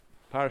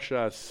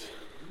Parshas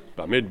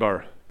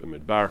Bemidbar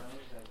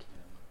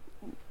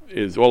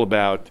is all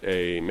about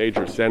a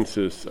major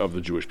census of the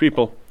Jewish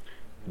people.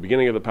 The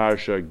beginning of the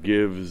parsha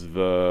gives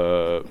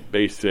the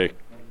basic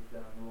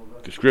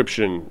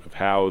description of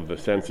how the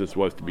census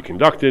was to be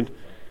conducted,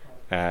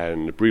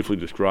 and it briefly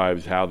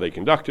describes how they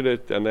conducted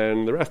it, and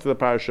then the rest of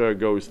the parsha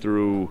goes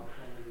through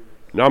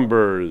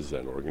numbers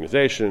and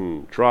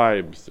organization,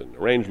 tribes and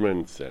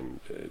arrangements, and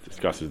it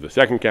discusses the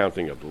second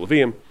counting of the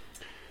Levium.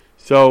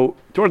 So,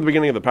 toward the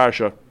beginning of the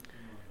parsha,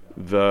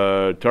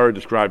 the Torah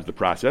describes the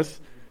process.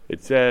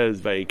 It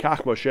says,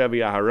 "Vayikach Moshe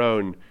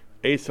v'Aharon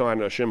Eson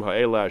Hashim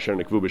ha'ela asher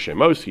nikvu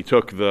b'shemos." He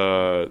took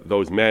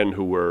those men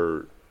who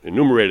were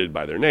enumerated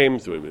by their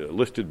names,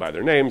 listed by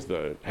their names,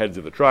 the heads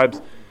of the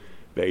tribes,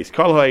 Ve'is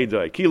kol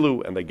ha'eda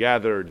kilu, and they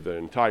gathered the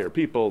entire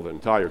people, the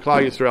entire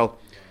Klal Yisrael.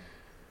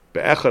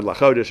 Be'echad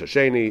lachodesh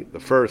hasheni,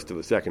 the first of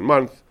the second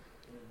month,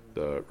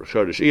 the Rosh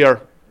Chodesh Iyar.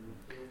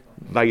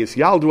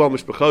 Vayisyaldu al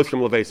mishpachoshem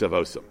leveis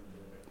avosam.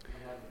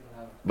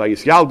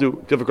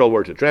 Vayisyaldu, difficult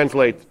word to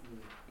translate,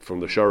 from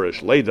the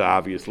Shorish Leda,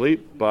 obviously,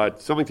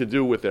 but something to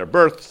do with their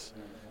births.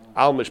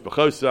 Al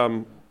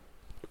mishpachosam,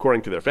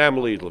 according to their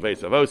families,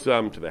 leveis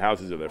avosam, to the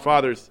houses of their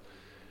fathers.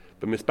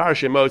 But mispar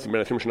shemos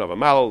ben ashim shanav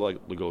amal, like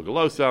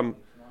legolgolosam,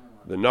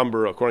 the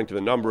number, according to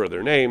the number of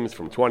their names,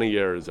 from 20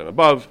 years and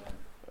above,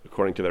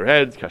 according to their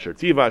heads. Kasher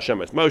tiva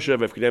Hashem es Moshe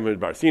v'efkedem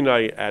Midbar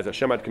Sinai, as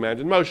Hashem had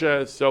commanded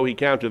Moshe, so he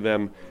counted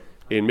them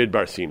in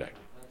Midbar Sinai.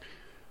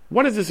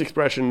 What does this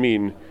expression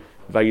mean?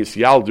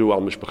 Vayisyaldu al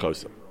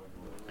mishpachosam.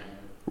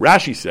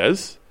 Rashi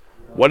says,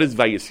 what is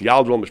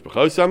Vayisyaldu al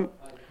mishpachosam?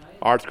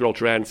 ArtScroll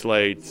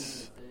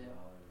translates.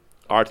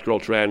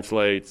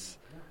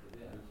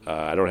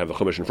 I don't have the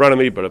Chumash in front of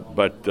me, but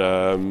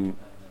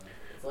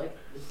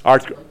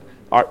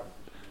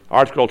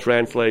ArtScroll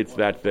translates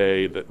that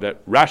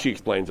that Rashi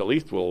explains, at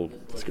least we'll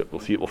see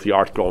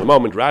ArtScroll in a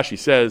moment. Rashi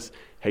says,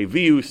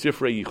 Heviu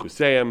Sifrei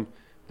Yichuseim,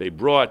 they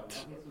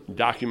brought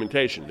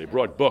documentation, they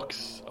brought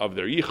books of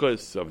their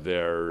yichus, of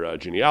their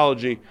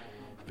genealogy,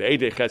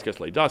 Ve'edei Cheskes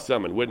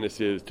Leidasam, and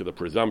witnesses to the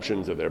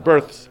presumptions of their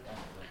births.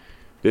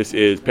 This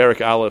is Perek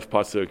Aleph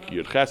Pasuk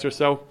Yud Ches or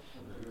so.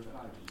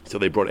 So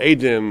they brought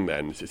Eidim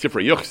and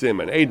Sifrei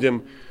Yuchsim and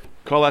Eidim,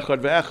 Kol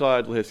Echad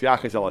Ve'echad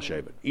L'Hisyachis Al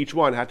HaShevet. Each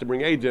one had to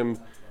bring Eidim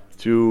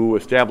to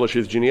establish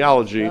his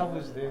genealogy.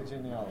 Establish their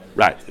genealogy.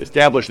 Right,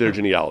 establish their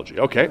genealogy.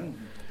 Okay.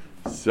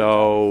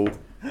 So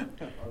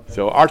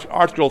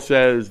ArtScroll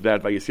says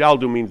that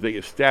Vayisyaldu means they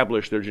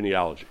establish their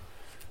genealogy.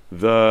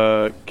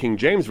 The King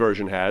James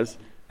Version has,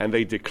 and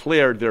they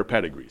declared their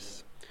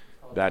pedigrees.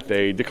 That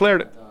they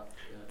declared it.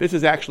 This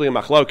is actually a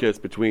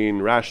machlokes between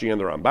Rashi and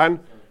the Ramban.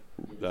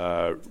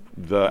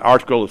 The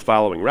ArtScroll is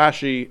following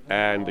Rashi,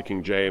 and the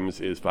King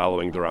James is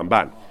following the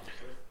Ramban.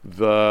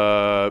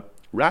 The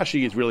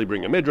Rashi is really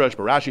bringing a midrash,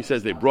 but Rashi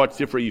says they brought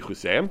Sifrei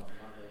Yichuseim.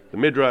 The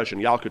midrash in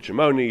Yalkut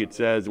Shimoni, it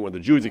says when the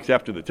Jews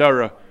accepted the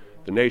Torah,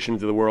 the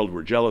nations of the world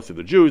were jealous of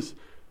the Jews.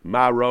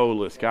 Maro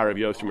l'skarav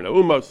yosim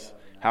umos.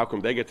 How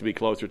come they get to be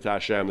closer to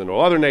Hashem than all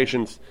other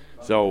nations?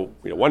 So,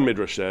 one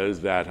midrash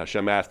says that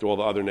Hashem asked all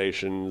the other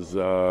nations,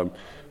 do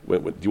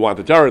you want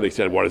the Torah? They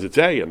said, what does it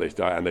say? And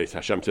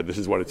Hashem said, this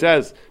is what it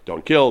says: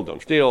 don't kill,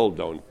 don't steal,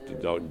 don't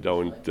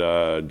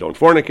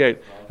fornicate.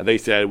 And they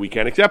said, we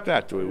can't accept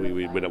that.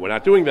 We're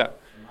not doing that.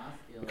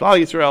 The Klal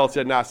Yisrael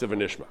said, Nasa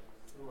v'nishma.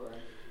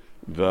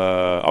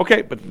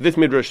 But this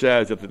midrash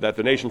says that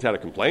the nations had a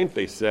complaint.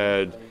 They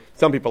said,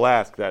 some people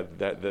ask that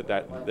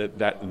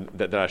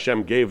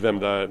Hashem gave them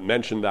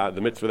mentioned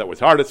the mitzvah that was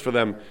hardest for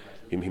them.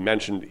 He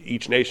mentioned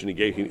each nation.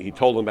 He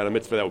told them about a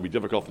mitzvah that would be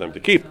difficult for them to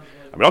keep.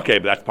 But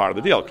that's part of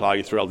the deal. Klal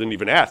Yisrael didn't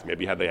even ask.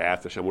 Maybe had they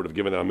asked, Hashem would have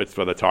given them a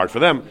mitzvah that's hard for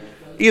them.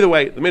 Either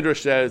way, the midrash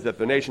says that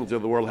the nations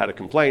of the world had a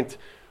complaint.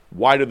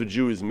 Why do the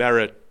Jews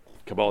merit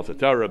Kabbalas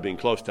Torah, being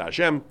close to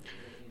Hashem?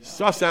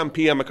 Sasam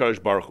piyam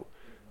HaKadosh Baruch Hu.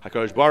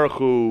 HaKadosh Baruch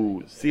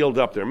Hu sealed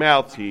up their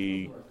mouths.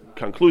 He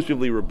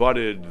conclusively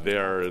rebutted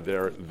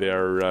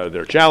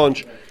their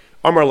challenge.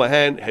 Amar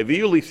lahen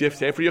heviu li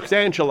sefer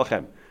yuchsein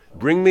shalachem.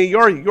 Bring me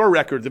your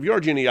records of your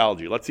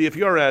genealogy. Let's see if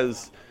your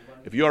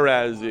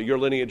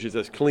lineage is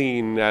as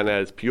clean and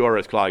as pure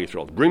as Klal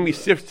Yisrael. Bring me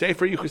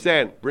sefer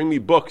yuchsein. Bring me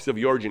books of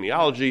your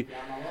genealogy.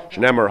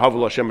 Shenemar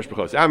havul Hashem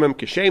mishpachos amim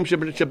kishem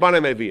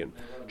shebanim eviin.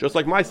 Just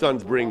like my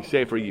sons bring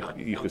sefer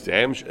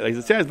yuchsein, as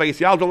it says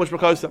vayisyaldu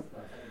mishpachosam.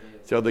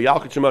 So the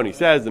Yalkut Shimoni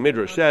says, the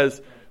Midrash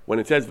says, when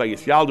it says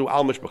Vayisyaldu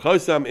al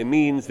mishpachosam, it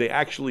means they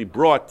actually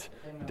brought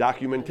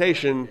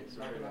documentation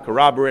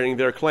corroborating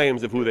their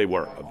claims of who they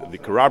were.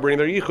 Corroborating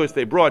their yichus,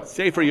 they brought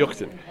Sefer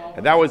Yuchsin.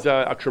 And that was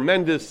a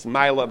tremendous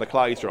milah the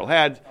Klal Yisrael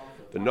had.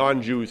 The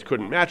non-Jews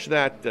couldn't match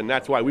that, and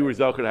that's why we were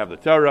zocher to have the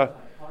Torah.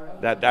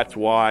 That's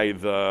why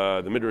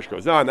the Midrash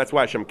goes on. That's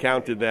why Hashem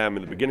counted them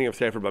in the beginning of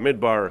Sefer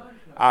Bemidbar,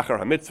 Achar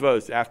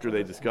HaMitzvos, after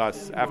the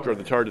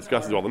Torah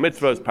discusses all the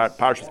mitzvos.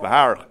 Parshas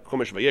Bahar,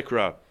 Chumash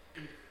Vayikra.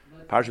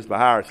 Parshas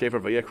Bahar, Sefer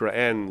Vayikra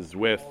ends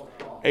with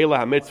Eila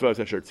HaMitzvos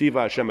Asher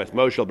Tziva Hashem Es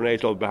Moshe B'nai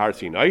Yisrael B'Har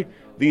Sinai.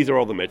 These are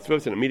all the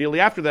mitzvos, and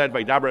immediately after that,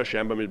 Vaydaber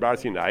Hashem B'Midbar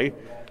Sinai,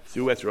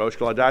 Su Es Rosh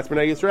Kol Hadas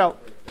B'nai Yisrael.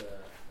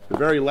 The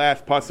very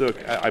last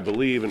pasuk, I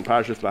believe, in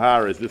Parshas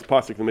Bahar is this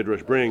pasuk the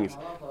Midrash brings.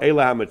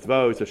 Eila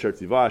ha-mitzvos asher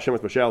tzivah Hashem es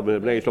Moshe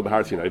b'nei Yisrael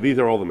b'Har Sinai. These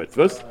are all the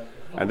mitzvahs.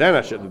 And then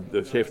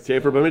the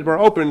Sefer Bemidbar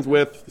opens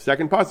with the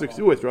second pasuk,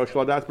 Su'is Rosh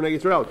Ladas b'nei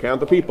Yisrael, count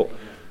the people.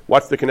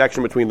 What's the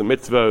connection between the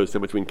mitzvahs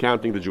and between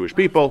counting the Jewish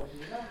people?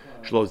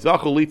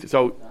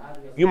 So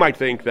you might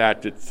think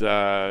that it's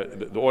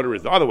the order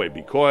is the other way,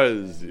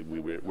 because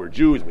we're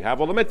Jews, we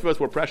have all the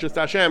mitzvahs, we're precious to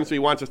Hashem, so He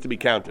wants us to be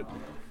counted.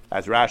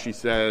 As Rashi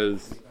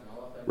says,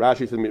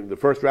 the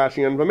first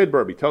Rashi in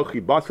Bemidbar,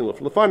 Bitochi Basin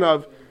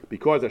Lefanav,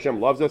 because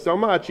Hashem loves us so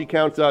much, He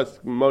counts us,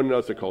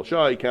 Monos Kol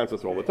Shah, He counts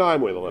us all the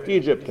time, when they left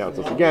Egypt, counts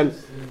us again.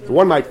 So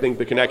one might think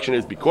the connection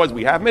is because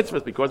we have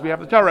mitzvahs, because we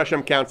have the Torah,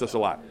 Hashem counts us a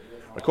lot.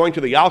 According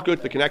to the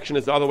Yalkut, the connection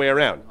is the other way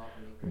around.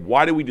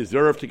 Why do we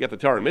deserve to get the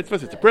Torah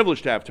mitzvahs? It's a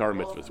privilege to have Torah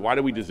mitzvahs. Why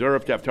do we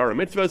deserve to have Torah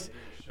mitzvahs?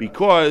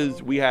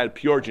 Because we had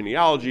pure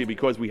genealogy,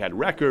 because we had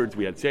records,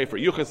 we had Sefer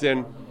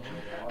Yuchasin.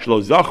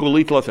 Shlo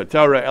zachu litlas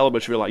haTorah el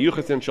b'shvil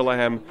ha'yuchasin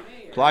shalahem.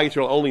 Klal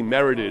Yisrael only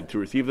merited to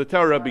receive the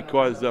Torah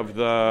because of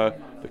the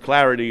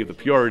clarity, the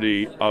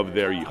purity of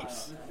their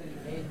yuchas.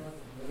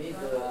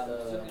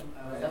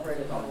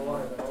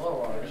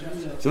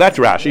 So that's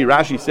Rashi.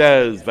 Rashi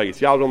says,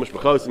 Vayisyaldu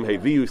mishpachosim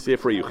heviu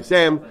sifrei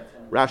yuchasem.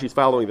 Rashi's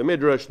following the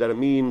Midrash that it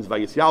means,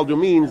 Vayisyaldu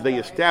means they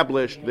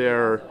established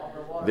their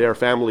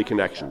family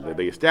connection.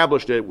 They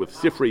established it with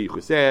sifrei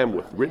yuchasem,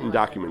 with written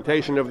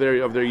documentation of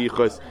their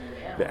yichus,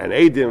 and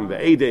Eidim, the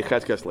Eidei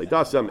Cheskes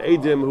Leidasam,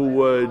 Eidim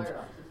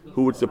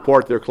who would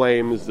support their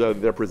claims,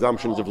 their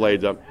presumptions of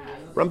Leida.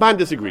 Ramban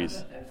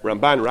disagrees.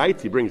 Ramban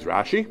writes, he brings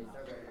Rashi,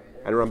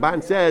 and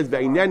Ramban says,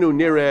 Ve'inenu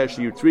niresh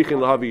yutrichin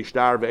lahavi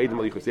shtar ve'edim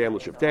alichusem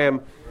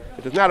l'shivtem.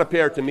 It does not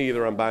appear to me, the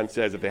Ramban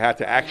says, that they had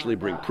to actually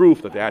bring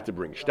proof, that they had to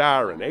bring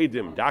shtar and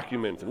edim,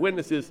 documents and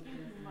witnesses.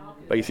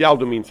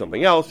 Vayisyaldu means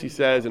something else, he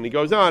says, and he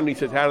goes on, and he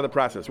says, how did the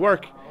process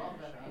work?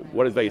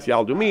 What does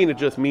Vayisyaldu mean? It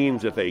just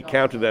means that they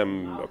counted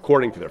them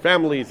according to their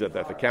families, that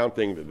the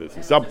counting, the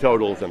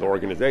subtotals, and the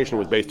organization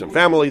was based on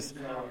families.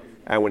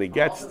 And when he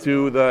gets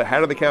to the how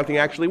did the counting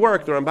actually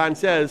work, the Ramban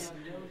says,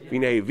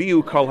 Vinei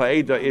viu kol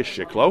ha'eda ish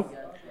sheklo.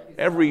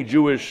 Every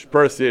Jewish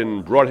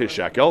person brought his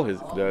shekel,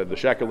 the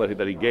shekel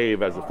that he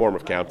gave as a form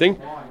of counting,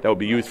 that would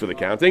be used for the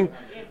counting.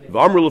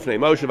 V'amru l'fnei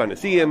Moshe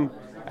v'nesiim,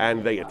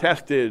 and they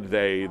attested,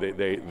 they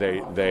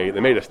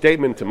made a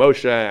statement to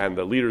Moshe and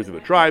the leaders of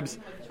the tribes.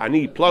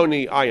 Ani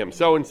ploni, I am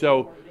so and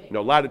so.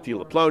 Noladati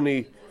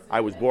leploni, I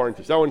was born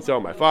to so and so,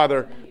 my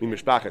father. Mi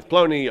mishpachas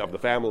ploni, of the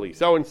family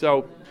so and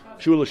so.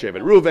 Shula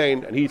shevet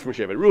Ruvain, and he's from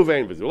shevet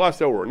Ruvain.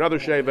 V'zulaso, or another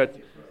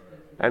shevet.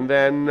 And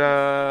then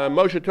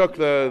Moshe took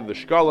the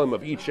shkalim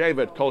of each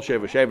shevet, kol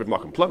shevet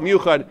makom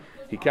miuchad.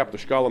 He kept the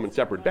shkalim in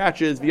separate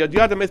batches.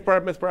 V'yadyada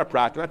mispar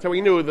prat, and that's how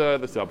he knew the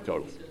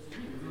subtotals.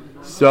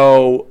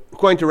 So,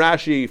 according to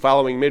Rashi,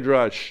 following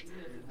Midrash,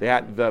 they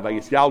had the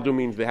Vayisyaldu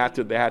means they had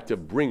to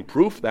bring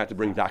proof, they had to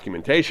bring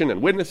documentation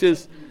and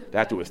witnesses, they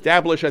had to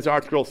establish, as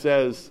our scroll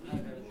says,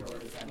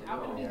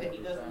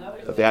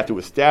 that they had to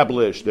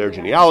establish their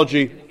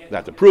genealogy, they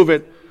had to prove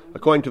it.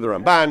 According to the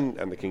Ramban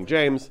and the King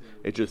James,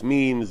 it just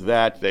means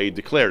that they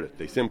declared it.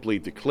 They simply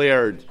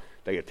declared,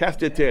 they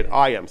attested to it,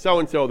 I am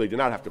so-and-so, they did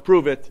not have to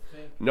prove it,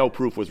 no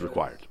proof was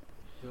required.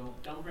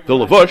 The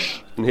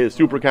Lavush, in his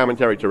super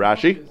commentary to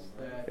Rashi,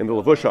 in the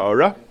Lavush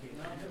Ha'ora,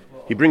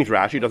 he brings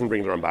Rashi, doesn't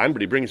bring the Ramban,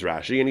 but he brings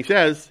Rashi, and he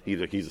says,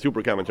 he's a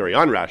super commentary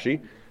on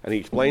Rashi, and he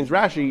explains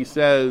Rashi, he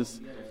says,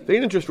 they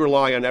didn't just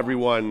rely on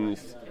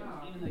everyone's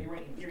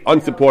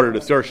unsupported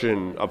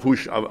assertion of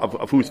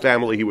whose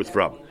family he was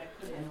from.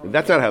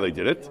 That's not how they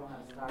did it.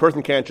 A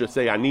person can't just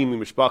say, Ani mi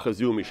mishpacha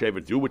zu mi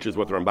shevet zu, which is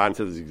what the Ramban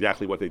says is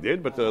exactly what they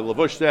did, but the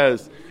Lavush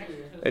says,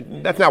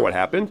 that's not what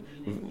happened.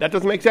 That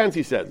doesn't make sense,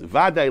 he says.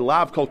 Vadei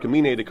lav kol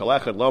kamine de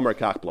kalechad lomar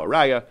kach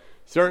blaraya.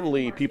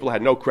 Certainly, people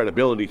had no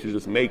credibility to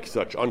just make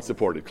such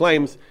unsupported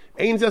claims.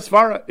 Ein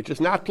zesvara, it's just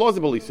not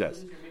plausible, he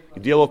says.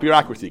 You deal with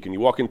bureaucracy. Can you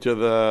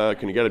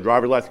get a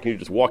driver's license? Can you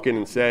just walk in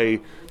and say,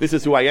 this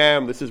is who I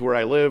am, this is where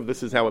I live,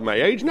 this is how at my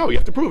age? No, you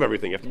have to prove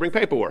everything. You have to bring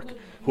paperwork.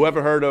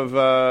 Whoever heard of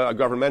a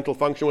governmental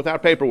function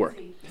without paperwork?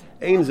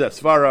 Ein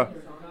zesvara.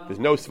 There's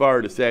no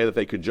svara to say that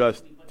they could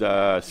just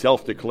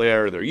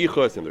self-declare their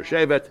yichus and their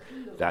shevet.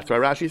 That's why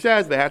Rashi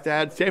says they have to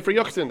have sefer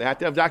yuchsin, they have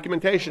to have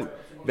documentation.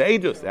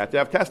 Ve'edus, they have to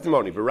have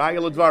testimony. V'raya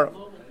l'dvara.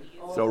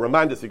 So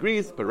Ramban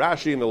disagrees, but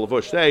Rashi and the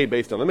Lavush say,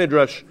 based on the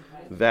Midrash,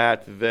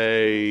 that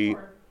they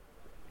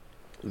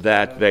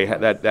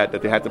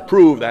had to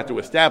prove, they had to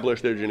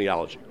establish their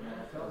genealogy.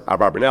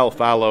 Abarbanel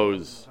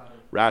follows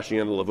Rashi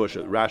and the Lavush,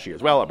 Rashi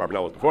as well.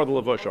 Abarbanel was before the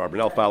Lavush.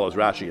 Abarbanel follows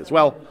Rashi as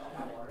well.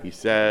 He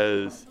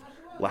says,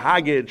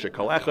 Lahagid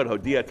shekol echad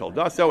hodia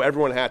taldaso.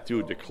 Everyone had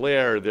to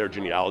declare their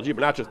genealogy, but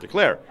not just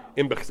declare.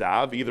 Im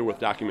b'chsav, either with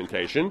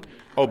documentation,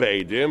 o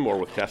be'edim, or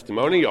with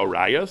testimony, o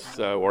rayas,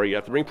 or you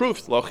have to bring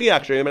proofs. Lo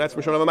chiach she'im, and that's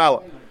mishon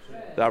amala.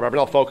 The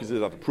Rabbanel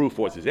focuses on the proof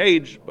was his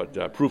age,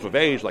 but proof of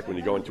age, like when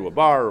you go into a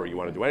bar or you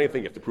want to do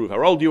anything, you have to prove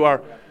how old you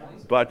are.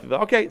 But so the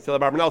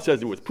Rabbanel says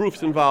there was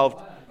proofs involved.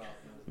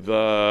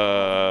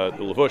 The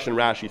Lavush and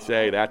Rashi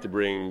say they had to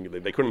bring,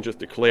 they couldn't just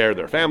declare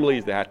their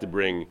families, they had to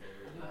bring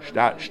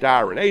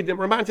Shtar and Eidim.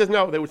 Ramban says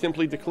no, they would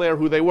simply declare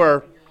who they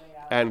were,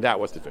 and that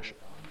was sufficient.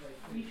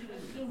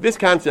 This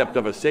concept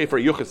of a Sefer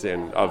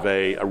Yuchasin, of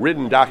a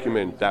written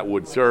document that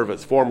would serve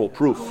as formal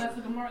proof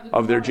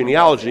of their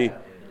genealogy,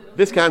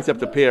 this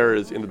concept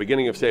appears in the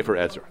beginning of Sefer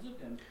Ezra.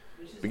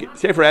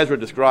 Sefer Ezra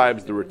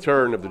describes the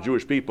return of the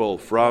Jewish people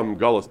from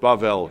Golus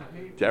Bavel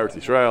to Eretz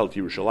Yisrael,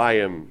 to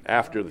Yerushalayim,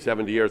 after the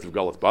 70 years of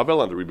Golus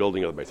Bavel and the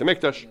rebuilding of the Beis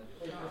HaMikdash.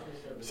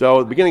 So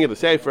at the beginning of the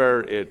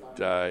Sefer, it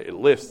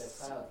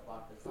lists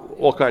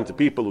all kinds of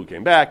people who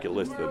came back. It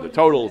lists the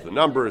totals, the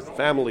numbers, the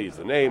families,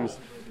 the names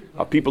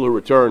of people who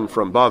returned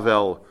from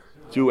Bavel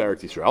to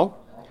Eretz Yisrael.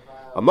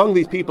 Among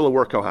these people who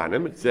were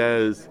Kohanim, it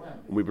says,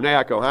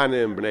 B'nei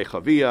HaKohanim, B'nei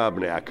Chavia,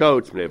 B'nei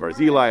HaKotz, B'nei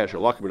Barzilai, Asher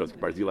Lakim B'nei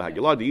Barzilai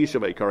Hagilad, Yisha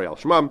V'Ikari Al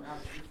Shmam.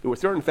 There were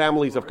certain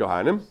families of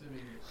Kohanim.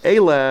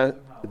 Eile,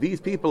 these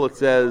people, it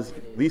says,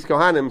 these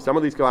Kohanim,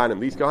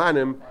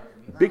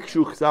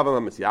 Bikshu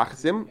Chsavam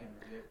HaMesyachasim,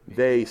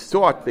 they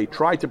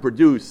tried to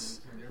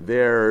produce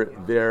their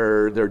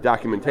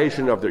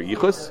documentation of their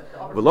yichus.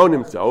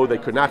 V'lonim so, they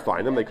could not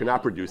find them, they could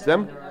not produce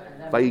them.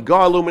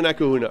 Vayigalu min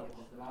HaKahuna.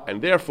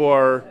 And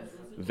therefore,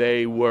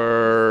 they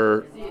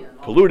were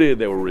polluted,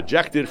 they were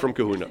rejected from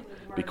kahuna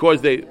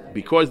because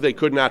they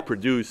could not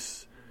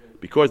produce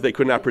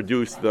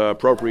the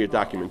appropriate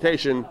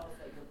documentation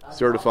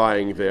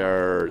certifying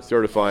their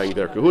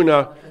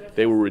kahuna.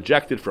 They were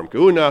rejected from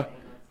kahuna,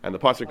 and the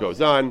pasuk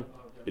goes on.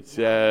 It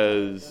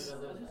says,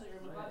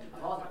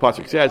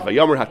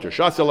 "Vayomer Hater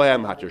Shasa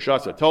Lehem." Hater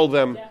Shasa told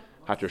them.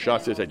 Hater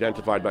Shasa is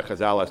identified by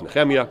Chazal as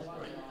Nehemiah.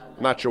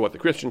 I'm not sure what the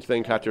Christians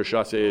think Hater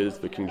Shasa is.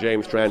 The King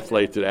James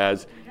translates it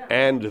as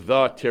 "and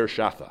the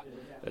Tirshatha."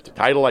 It's a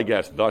title, I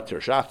guess. The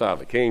Tirshatha,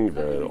 the king,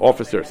 the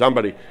officer,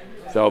 somebody.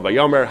 So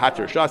Vayomer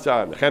Hater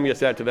Shasa, Nehemiah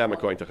said to them,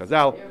 according to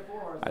Chazal,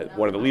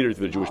 one of the leaders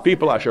of the Jewish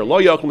people, Asher Lo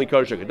Yochel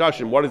Kodesh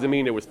HaKadoshim. What does it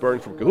mean? It was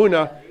burned from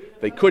Kahuna.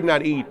 They could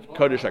not eat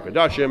Kodesh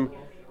HaKadoshim.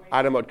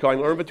 Adam od Kohen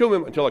Urim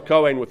V'Tumim, until a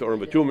Kohen with the Urim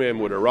V'Tumim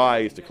would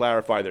arise to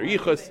clarify their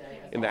yichus.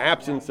 In the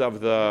absence of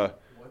the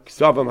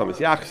Ksavam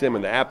HaMesyachasim,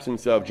 in the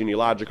absence of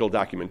genealogical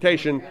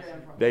documentation,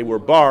 they were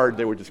barred,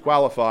 they were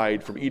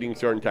disqualified from eating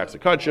certain types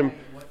of kodshim.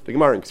 The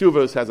Gemara in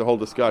Ksuvos has a whole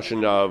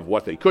discussion of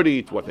what they could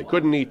eat, what they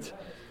couldn't eat,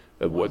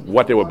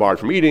 what they were barred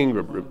from eating.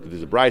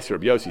 There's a brayso,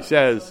 Rabbi Yossi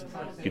says,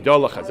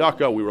 Gedola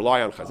Chazaka, we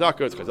rely on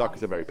Chazakas.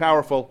 Chazakas are very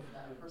powerful.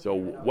 So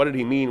what did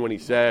he mean when he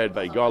said,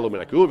 Vayigalu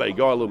min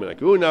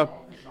HaKahuna?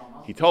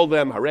 He told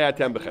them,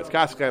 Hareatem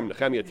b'chezkaschem.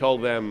 Nehemiah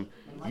told them,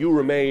 you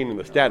remain in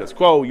the status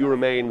quo, you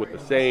remain with the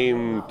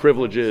same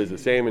privileges, the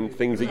same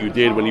things that you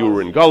did when you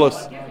were in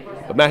Golus.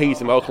 You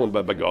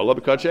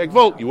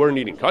weren't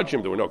eating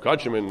kachim, there were no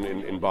kachim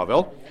in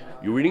Bavel.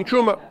 You were eating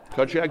truma,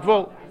 kachim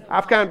agvol.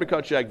 Afkan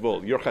b'kachim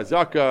agvol. Your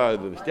chazaka,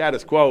 the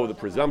status quo, the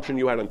presumption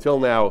you had until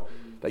now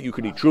that you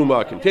could eat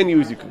truma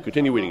continues, you can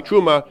continue eating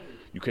truma.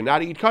 You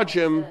cannot eat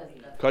kachim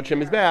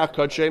is back,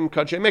 kachim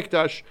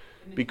mikdash,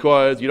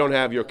 because you don't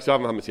have your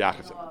ksavam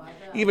ha-mesyachasim.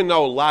 Even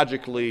though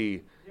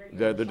logically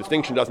the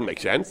distinction doesn't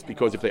make sense,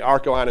 because if they are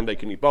Kohanim, they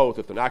can eat both.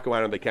 If they're not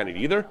Kohanim, they can't eat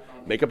either.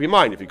 Make up your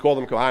mind. If you call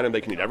them Kohanim, they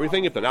can eat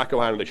everything. If they're not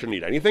Kohanim, they shouldn't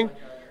eat anything.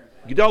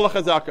 Gedola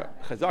Chazaka.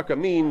 Chazaka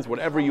means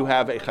whatever you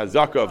have a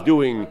Chazaka of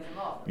doing,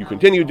 you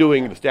continue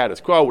doing the status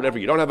quo. Whatever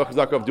you don't have a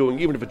Chazaka of doing,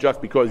 even if it's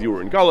just because you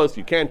were in Galus,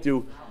 you can't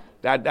do.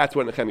 That's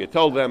what Nehemiah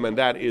told them, and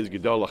that is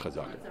Gedola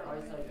Chazaka.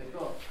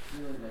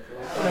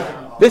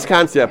 This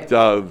concept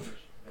of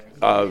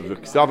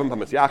Ksavam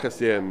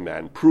HaMesyachasim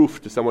and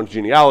proof to someone's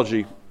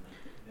genealogy,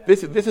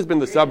 this has been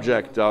the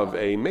subject of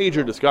a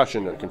major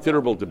discussion and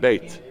considerable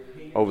debate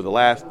over the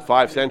last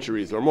 5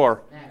 centuries or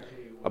more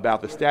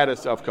about the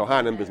status of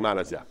Kohanim Bizman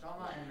Hazeh,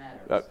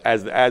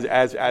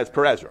 as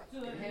per Ezra.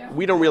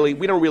 We don't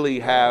really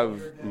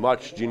have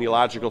much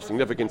genealogical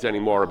significance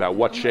anymore about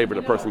what shevet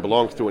a person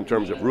belongs to in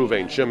terms of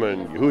Ruvain,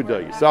 Shimon,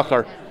 Yehuda,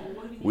 Yisachar.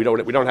 We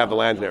don't have the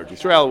land in Eretz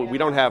Yisrael. We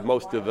don't have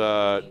most of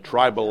the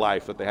tribal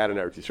life that they had in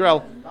Eretz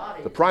Yisrael.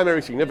 The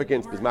primary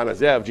significance Bizman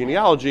Hazeh of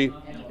genealogy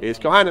is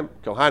Kohanim.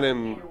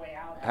 Kohanim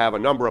have a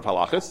number of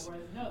halachas,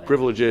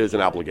 privileges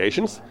and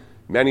obligations,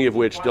 many of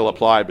which still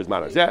apply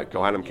Bizman Hazeh.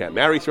 Kohanim can't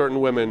marry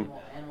certain women.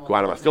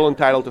 Kohanim are still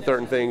entitled to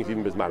certain things,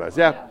 even Bizman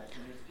Hazeh.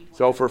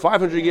 So for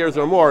 500 years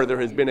or more, there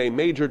has been a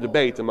major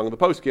debate among the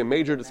poskim,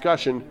 major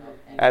discussion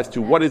as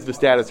to what is the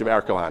status of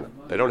our Kohanim.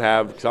 They don't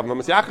have Ksavam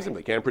HaMesyachasim,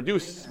 they can't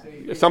produce.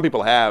 Some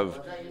people have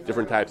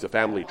different types of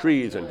family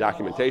trees and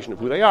documentation of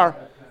who they are.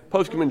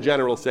 Poskim in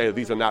general say that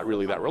these are not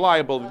really that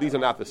reliable. These are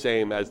not the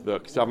same as the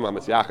Ksavam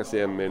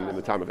HaMesyachasim in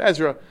the time of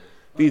Ezra.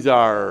 These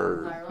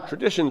are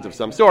traditions of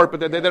some sort, but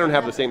they don't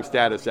have the same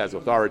status as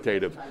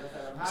authoritative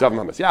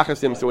Ksavam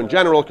HaMesyachasim. So in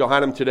general,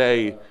 Kohanim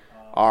today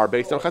are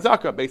based on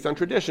chazaka, based on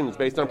traditions,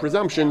 based on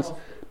presumptions,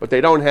 but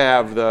they don't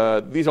have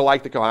these are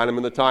like the Kohanim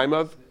in the time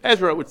of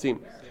Ezra, it would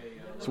seem.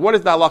 So what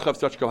is the halacha of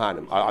such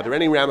Kohanim? Are there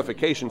any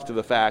ramifications to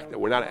the fact that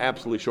we're not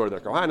absolutely sure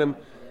they're Kohanim?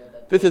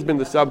 This has been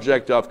the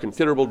subject of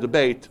considerable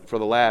debate for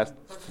the last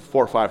 400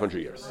 or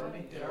 500 years.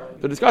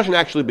 The discussion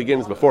actually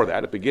begins before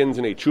that. It begins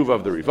in a tshuva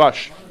of the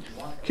Rivash,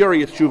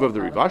 curious tshuva of the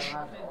Rivash.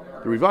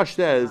 The Rivash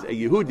says a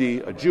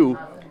Yehudi, a Jew,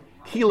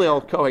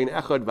 Hilel Kohen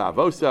Echad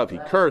Va'avosav, he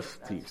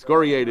cursed, he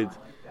excoriated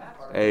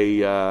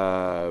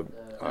a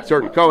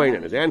certain Kohen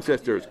and his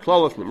ancestors,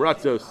 Klolos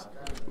Nimratzos,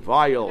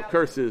 vile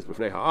curses,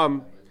 B'fnei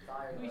Ha'am,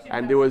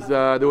 and there was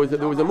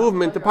a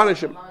movement to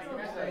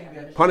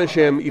punish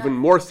him even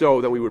more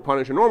so than we would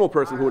punish a normal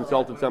person who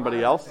insulted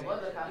somebody else,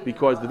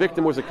 because the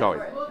victim was a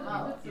Kohen.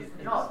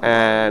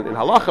 And in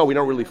halacha, we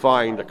don't really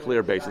find a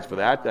clear basis for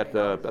that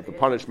the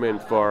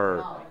punishment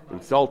for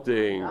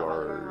insulting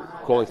or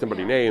calling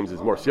somebody names is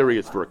more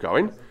serious for a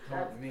Kohen.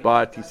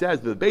 But he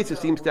says the basis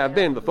seems to have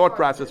been, the thought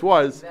process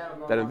was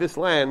that in this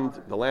land,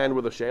 the land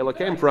where the Sheila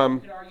came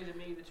from,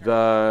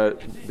 the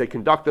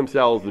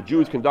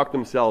Jews conduct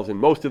themselves in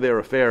most of their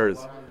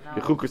affairs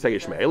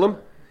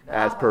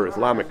as per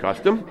Islamic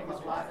custom.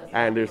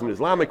 And there's an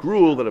Islamic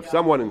rule that if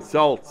someone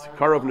insults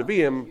Karov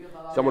Nevi'im,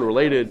 someone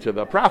related to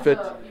the Prophet,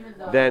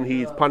 then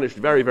he's punished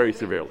very, very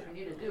severely.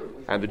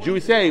 And the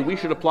Jews say we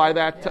should apply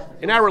that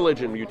in our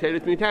religion.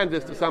 Mutatis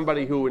mutandis to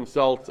somebody who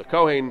insults a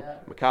Kohen,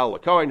 Makal a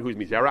Kohen, who's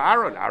Mizera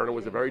Aaron. Aaron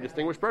was a very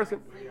distinguished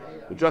person.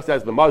 But just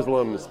as the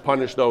Muslims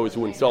punish those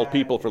who insult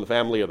people from the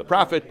family of the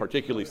Prophet,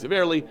 particularly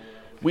severely,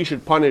 we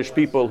should punish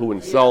people who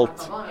insult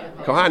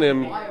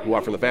Kohanim, who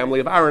are from the family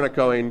of Aaron a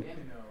Kohen,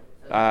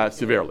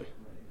 severely.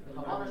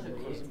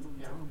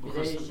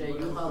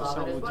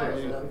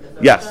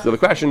 Yes, so the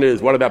question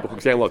is, what about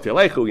B'chuk Seim Lo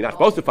Telechu? You're not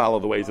supposed to follow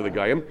the ways of the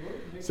Goyim.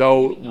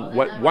 So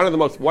one of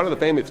the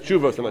famous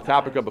tshuvos on the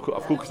topic of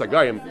Chukas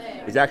HaGoyim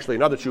is actually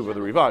another tshuva of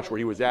the Rivash, where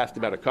he was asked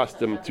about a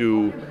custom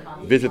to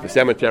visit the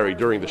cemetery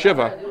during the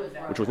Shiva,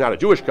 which was not a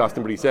Jewish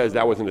custom, but he says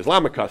that was an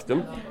Islamic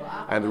custom.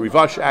 And the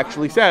Rivash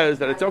actually says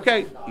that it's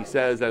okay. He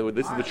says that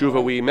this is the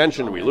tshuva we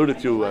mentioned, we alluded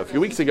to a few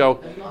weeks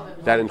ago,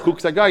 that in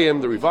Chukas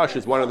HaGoyim, the Rivash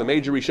is one of the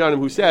major Rishonim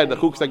who said that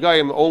Chukas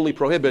HaGoyim only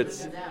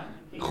prohibits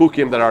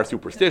chukim that are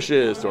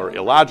superstitious or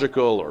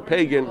illogical or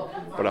pagan,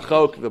 but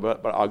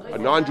a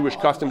non-Jewish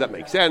custom that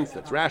makes sense,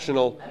 that's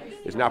rational,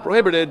 is not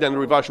prohibited. Then the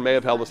Rivash may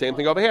have held the same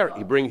thing over here.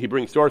 He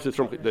brings sources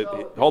from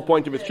the whole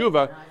point of his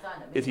tshuva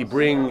is he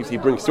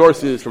brings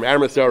sources from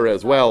Armasara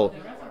as well,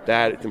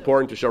 that it's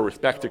important to show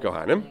respect to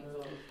Kohanim.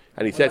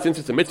 And he said, since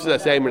it's a mitzvah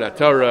saying in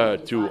Torah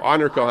to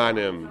honor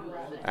Kohanim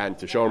and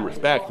to show them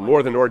respect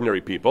more than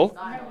ordinary people,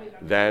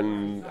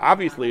 then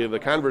obviously the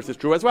converse is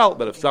true as well,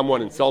 that if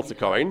someone insults a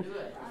Kohen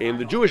in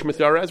the Jewish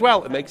Masorah as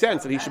well, it makes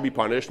sense that he should be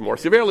punished more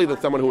severely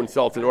than someone who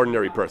insults an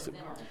ordinary person.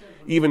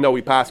 Even though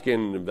we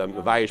paskin the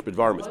Vayish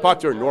B'dvarim is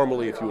patur,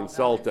 normally if you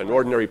insult an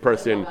ordinary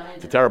person,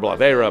 it's a terrible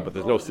avera, but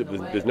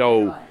there's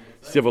no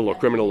civil or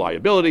criminal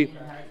liability.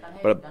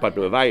 But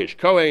the Vayish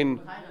Kohen,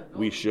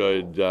 we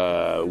should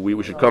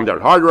come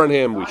down harder on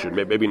him. We should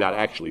maybe not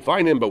actually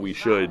fine him, but we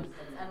should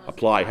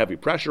apply heavy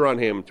pressure on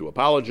him to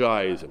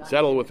apologize and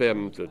settle with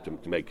him to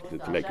make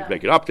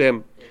it up to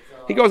him.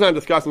 He goes on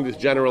discussing this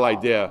general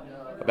idea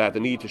about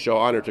the need to show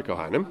honor to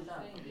Kohanim.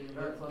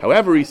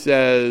 However, he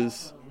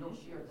says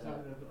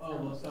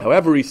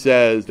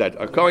that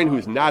a Kohen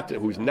who's not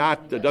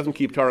doesn't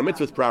keep Torah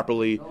mitzvahs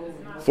properly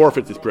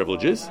forfeits his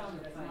privileges.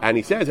 And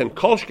he says, and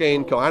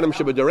Kolshkein Kohanim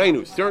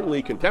Shebederenu,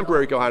 certainly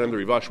contemporary Kohanim, the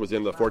Rivash was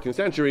in the 14th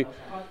century,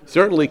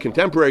 certainly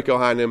contemporary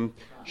Kohanim,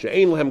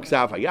 She'ein Lehem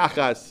Ksav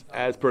Hayachas,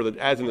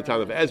 as in the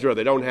time of Ezra,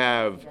 they don't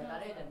have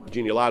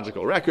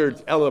genealogical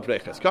records, Elam Pnei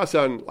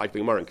Cheskasan, like the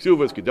Gemara in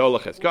Ksuvas, Gedola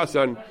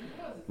Cheskasan,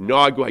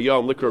 Noagu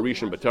Hayom Likra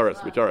Rishon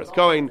B'Taras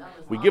Kohen.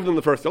 We give them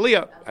the first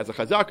Aliyah as a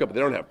chazaka, but they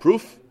don't have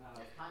proof.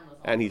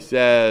 And he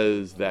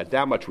says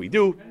that much we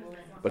do.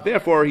 But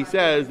therefore, he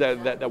says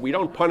that we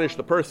don't punish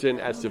the person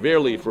as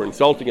severely for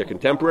insulting a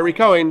contemporary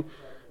Kohen,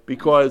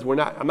 because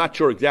I'm not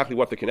sure exactly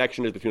what the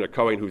connection is between a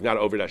Kohen who's not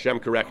over Hashem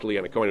correctly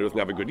and a Kohen who doesn't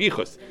have a good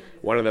yichus.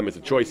 One of them is a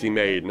choice he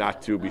made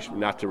not to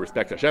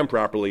respect Hashem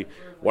properly.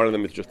 One of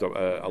them is just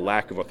a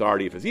lack of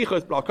authority of his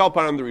yichus. But I'll call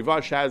upon him. The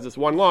Rivash has this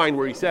one line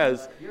where he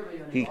says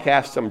he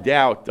casts some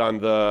doubt on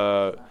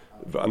the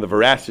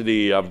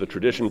veracity of the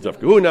traditions of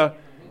Kahuna.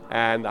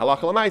 And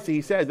halacha l'maisa,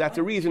 he says that's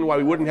a reason why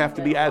we wouldn't have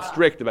to be as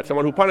strict about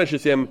someone who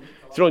punishes him.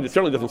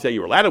 Certainly doesn't say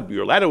you're allowed to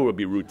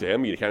be rude to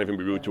him. You can't even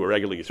be rude to a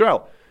regular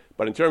Yisrael.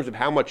 But in terms of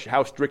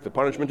how strict the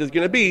punishment is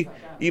going to be,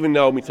 even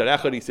though mitzad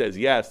echad he says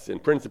yes, in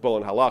principle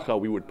in halacha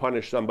we would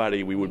punish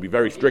somebody, we would be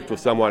very strict with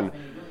someone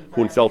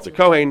who insults a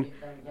kohen.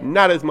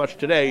 Not as much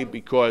today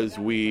because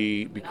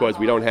we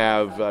don't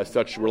have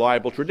such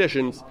reliable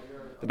traditions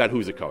about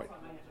who's a kohen.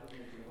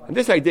 And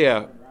this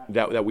idea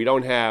that we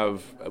don't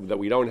have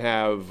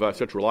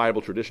such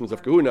reliable traditions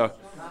of kahuna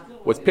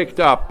was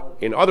picked up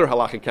in other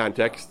halachic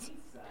contexts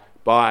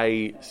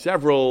by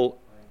several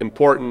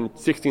important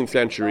 16th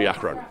century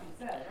achronim.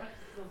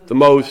 The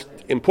most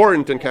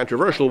important and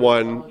controversial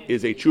one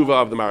is a tshuva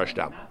of the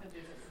Marashtam.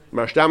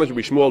 Marashtam is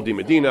Rabbi Shmuel di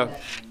Medina,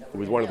 who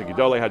was one of the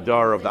Gedolei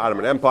Hadar of the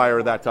Ottoman Empire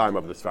at that time,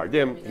 of the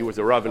Sfardim. He was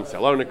a Rav in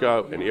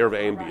Salonika, in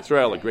Irvaim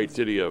B'Yisrael, a great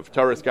city of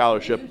Torah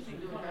scholarship.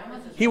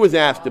 He was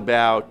asked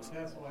about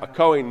a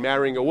Kohen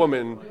marrying a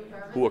woman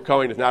who a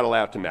Kohen is not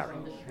allowed to marry.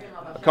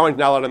 A Kohen is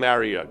not allowed to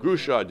marry a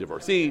Grusha, a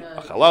divorcee,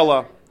 a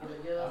Chalala.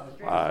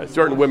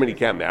 Certain women he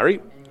can't marry.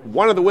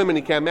 One of the women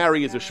he can't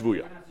marry is a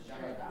Shvuya.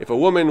 If a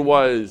woman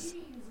was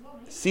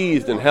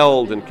seized and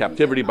held in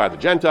captivity by the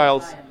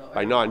Gentiles,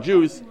 by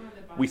non-Jews.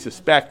 We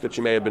suspect that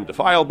she may have been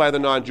defiled by the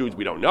non-Jews.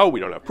 We don't know. We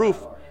don't have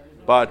proof.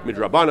 But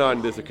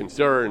midrabanan, there's a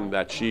concern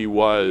that she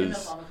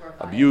was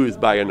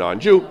abused by a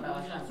non-Jew,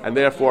 and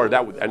therefore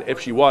and if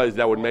she was,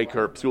 that would make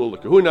her psul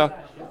l'kahuna.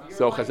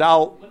 So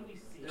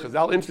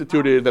Chazal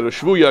instituted that a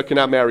shvuya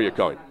cannot marry a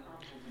kohen.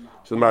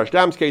 So the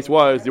Marashdam's case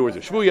was there was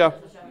a shvuya,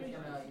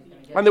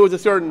 and there was a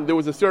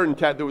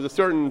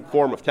certain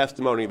form of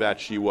testimony that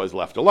she was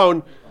left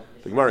alone.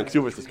 The Gemara in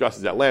Ksuvos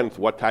discusses at length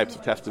what types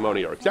of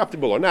testimony are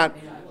acceptable or not.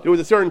 There was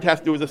a certain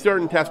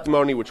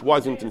testimony which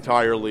wasn't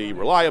entirely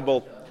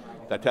reliable,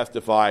 that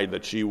testified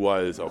that she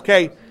was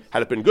okay.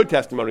 Had it been good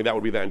testimony, that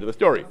would be the end of the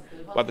story.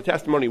 But the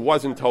testimony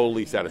wasn't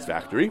totally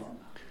satisfactory.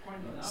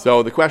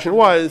 So the question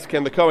was,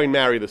 can the Kohen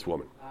marry this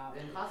woman?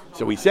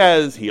 So he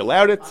says he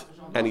allowed it,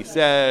 and he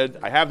said,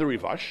 I have the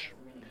Rivash.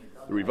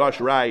 The Rivash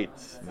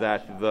writes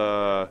that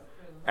the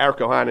Ar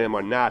Kohanim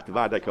are not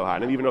Vadai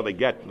Kohanim, even though they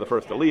get the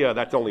first Aliyah,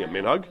 that's only a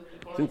minhag.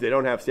 Since they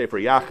don't have Sefer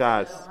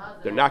Yachas,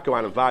 they're not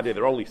Kohanim Vadai,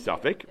 they're only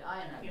Suffolk.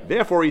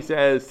 Therefore, he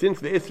says, since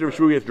the Isser of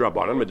Shvuya is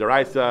Drabanan,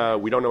 Midaraisa,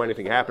 we don't know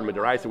anything happened,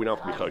 Midaraisa, we don't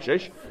have to be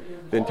Choshesh.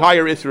 The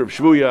entire Isser of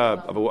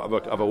Shvuya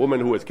of a woman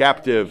who is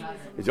captive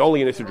is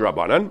only an Isser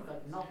Drabanan.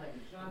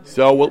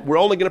 So we're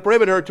only going to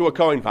prohibit her to a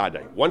Kohen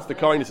Vadai. Once the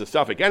Kohen is a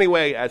Suffolk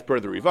anyway, as per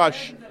the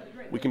Rivash,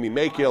 we can be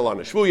Mekil on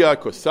a Shvuya,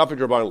 because Suffolk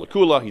Drabanan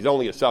Lakula, he's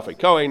only a Suffolk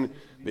Kohen,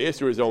 the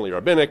Isser is only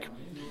Rabbinic,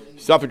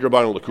 Suffolk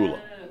Drabanan Lakula.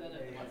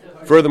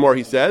 Furthermore,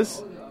 he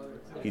says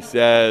we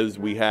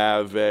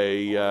have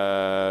a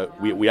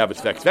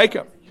Sfek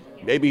Sveka.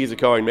 Maybe he's a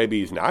Kohen, maybe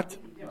he's not.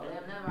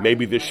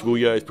 Maybe this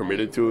Shvuya is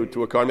permitted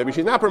to a Kohen, maybe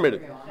she's not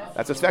permitted.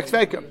 That's a Sfek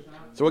Sveka.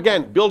 So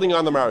again, building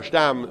on the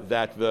Marashdam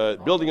that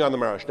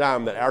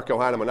Ar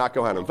Kohanim are not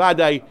Kohanim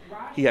Vadai,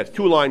 he has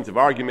two lines of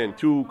argument,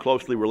 two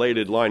closely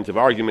related lines of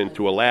argument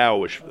to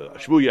allow a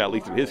Shvuya, at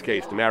least in his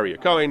case, to marry a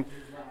Kohen.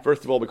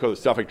 First of all, because of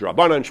Suffolk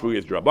Drabanan, Shvuya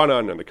is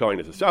Drabanan, and the Kohen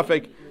is a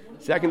Suffolk.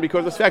 Second,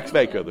 because of Sfek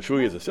Sveka, the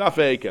Shvuya is a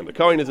Suffolk, and the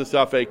Kohen is a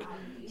Suffolk,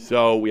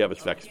 so we have a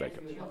Sfek Sveka.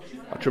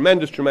 A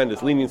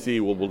tremendous leniency.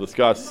 We'll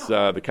discuss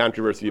the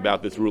controversy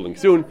about this ruling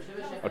soon.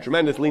 A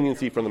tremendous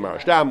leniency from the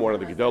Marashdam, one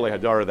of the Gedolei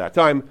Hadar at that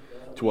time,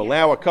 to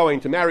allow a Kohen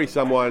to marry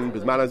someone,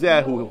 Bizman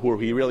Hazeh, who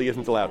he really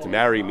isn't allowed to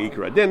marry,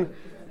 Mikra Adin,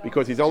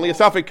 because he's only a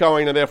Suffolk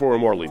Kohen, and therefore we're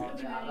more lenient.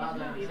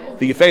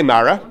 The Yefei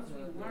Mara,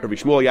 Rabbi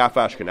Shmuel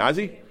Yafa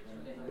Ashkenazi.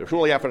 Rabbi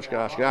Shmuel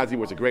Yafa Ashkenazi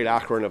was a great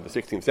Achron of the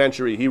 16th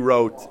century. He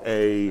wrote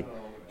a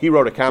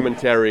famous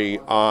commentary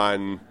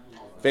on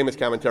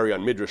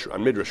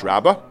Midrash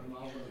Rabbah,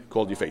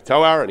 called Yefei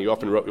Toar, and he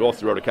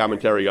also wrote a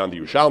commentary on the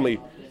Yerushalmi,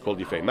 called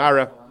Yefei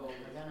Mara.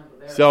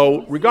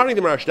 So, regarding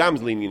the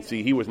Marashdam's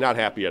leniency, he was not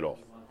happy at all.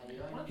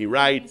 He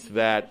writes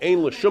that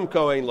Ein l'shum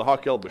kohen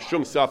lahakel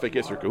b'shum safek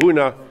iser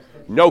kahuna.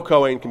 No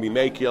kohen can be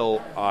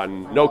mekil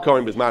on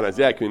bizman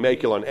hazeh can be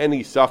mekil on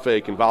any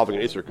safek involving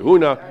an iser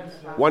kahuna.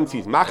 Once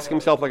he's machzik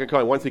himself like a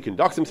kohen, once he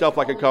conducts himself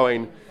like a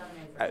kohen,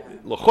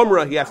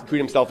 l'chumra he has to treat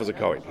himself as a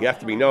kohen. He has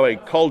to be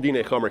noeg kol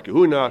dinei chomer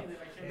kahuna.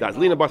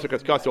 When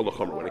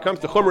it comes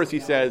to chumras, he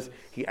says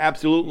he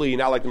absolutely,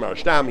 not like the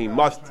Marashdam, he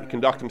must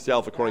conduct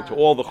himself according to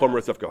all the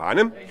chumras of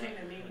kohanim.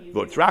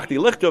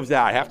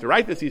 I have to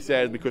write this, he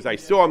says, because I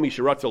saw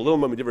Misharatza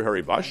Lilma Medivrei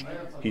Harivash.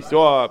 He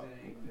saw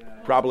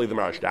probably the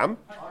Marashdam,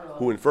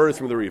 who infers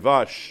from the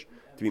Rivash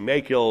to be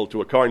mekil to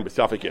a Kohen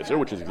b'Safek Isser,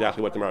 which is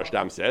exactly what the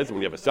Marashdam says.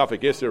 When you have a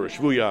Safek Isser, a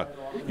Shvuya,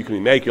 you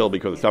can be mekil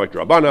because of Safek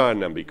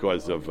Drabanan and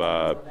because of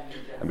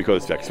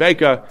Sfek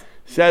Sveka.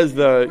 Says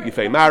the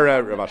Yefei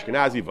Mara, Rav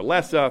Ashkenazi,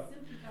 Valesa.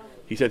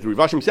 He says the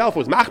Rivash himself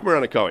was machmer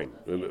on a Kohen.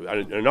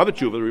 Another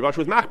tshuva, the Rivash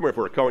was machmer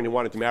for a Kohen who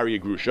wanted to marry a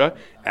Grusha.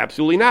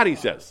 Absolutely not, he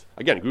says.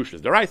 Again, Grusha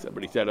is deraisa,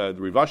 but he said the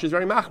Rivash is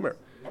very machmer.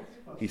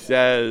 He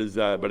says,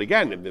 but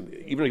again,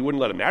 even though he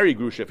wouldn't let him marry a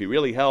Grusha, if he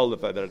really held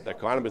that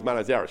Kohanim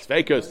Bizman Hazeh are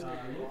Sfeikus,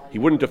 he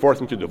wouldn't have forced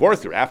him to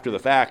divorce her. After the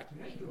fact,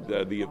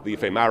 the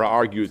Yefei Mara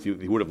argues he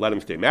would have let him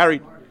stay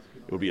married.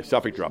 It would be a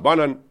Safek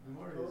Drabanan.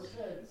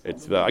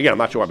 It's again, I'm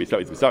not sure why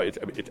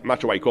I'm not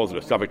sure why he calls it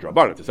a Safek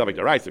Drabanan. It's a Safek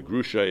Deraisa.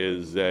 Grusha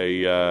is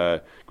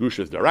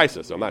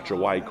Deraisa, so I'm not sure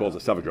why he calls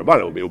it a Safek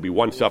Drabanan. It would be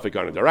one Safek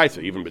on a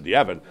Deraisa, even with the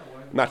Evan.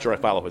 I'm not sure I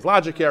follow his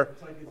logic here,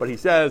 but he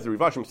says the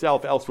Rivash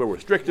himself elsewhere were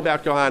strict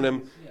about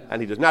Kohanim,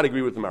 and he does not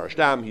agree with the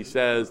Marashdam. He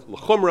says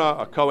l'chumra,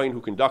 a Kohen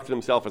who conducted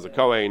himself as a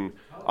Kohen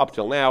up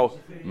till now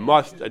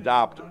must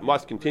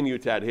continue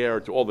to adhere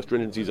to all the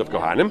stringencies of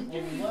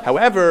Kohanim.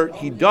 However,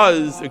 he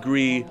does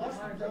agree,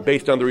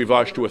 based on the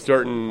Rivash, to a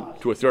certain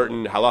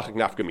halachic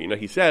nafkamina.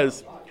 He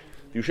says,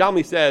 the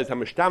Yerushalmi says,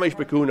 "Hamishtamesh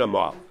bekuna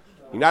mal."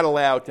 You're not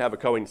allowed to have a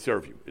Kohen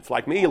serve you. It's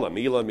like Me'ilah.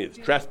 Me'ilah means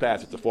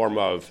trespass. It's a form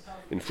of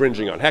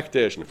infringing on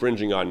Hektish,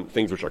 infringing on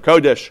things which are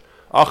Kodesh.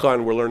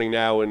 Achan, we're learning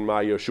now in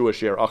my Yeshua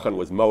share, Achan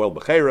was Moel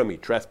B'Cherem. He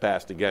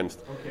trespassed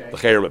against the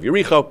Cherem of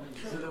Yericho.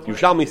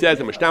 Yerushalmi says,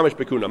 "Hamishtamesh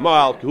bekuna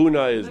mal."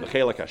 Kahuna is the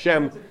Chelek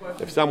Hashem.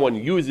 If someone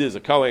uses a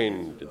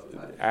Kohen,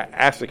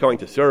 asks a Kohen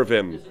to serve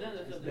him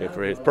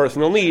for his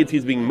personal needs,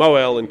 he's being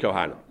Moel in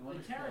Kohanim.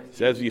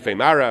 Says Yefei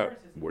Mara,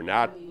 we're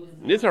not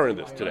nizar in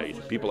this today.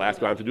 People ask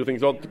Kohanim to do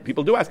things.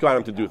 People do ask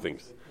Kohanim to do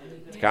things.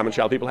 It's a common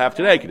shal people have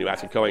today. Can you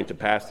ask a Kohen to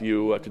pass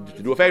you, to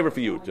do a favor for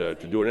you, to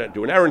do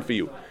an errand for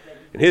you?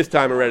 In his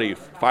time already,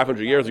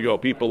 500 years ago,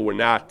 people were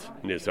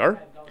not nizar.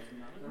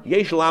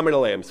 Yesh lamed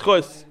aleim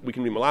schus. We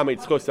can be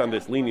malamed schus on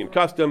this lenient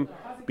custom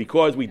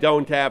because we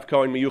don't have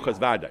Kohen miyuchas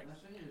vaday.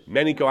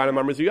 Many Kohanim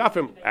are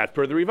mezuyafim, as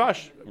per the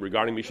Rivash,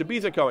 regarding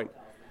Mishabiza Kohen.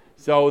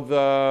 So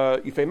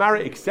the Yifei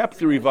Mara accepts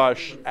the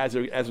Rivash as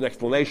an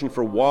explanation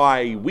for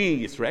why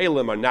we,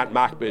 Yisraelim, are not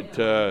makbid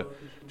to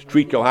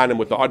treat Kohanim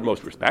with the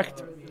utmost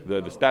respect,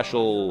 the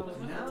special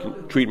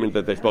treatment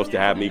that they're supposed to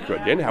have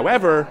Mikra Din.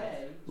 However,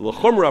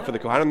 l'chumra for the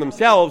Kohanim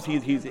themselves,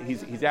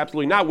 he's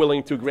absolutely not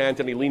willing to grant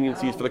any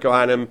leniencies for the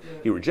Kohanim.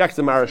 He rejects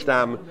the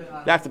Marashtam.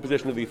 That's the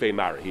position of the Yifei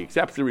Mara. He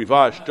accepts the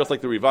Rivash, just like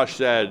the Rivash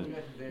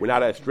said, we're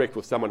not as strict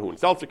with someone who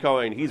insults a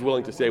Kohen. He's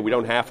willing to say we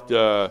don't have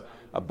to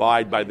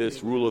abide by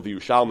this rule of the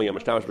Yushalmi and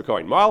Mashtamash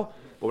b'Kohen Mal.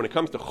 But when it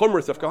comes to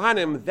Chumras of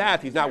Kohanim,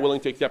 that he's not willing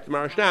to accept the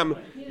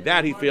Marashtam.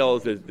 That he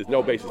feels there's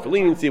no basis for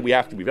leniency. We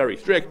have to be very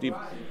strict. He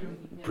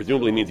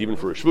presumably means even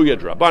for a Shvuya,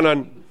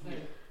 Drabanan.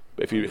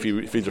 If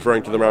he's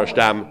referring to the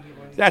Marashtam,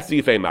 that's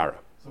the Yifei Mara.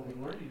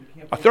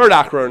 A third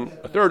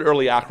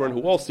early Achron,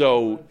 who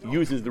also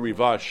uses the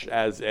Rivash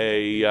as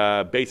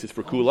a basis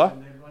for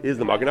Kula, is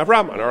the Magen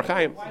Avram on Orach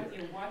Chaim.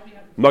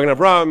 Magen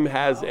Avram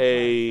has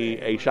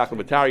a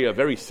Shachal Bataria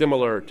very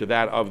similar to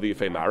that of the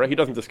Yifei Mara. He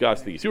doesn't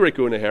discuss the Yisurei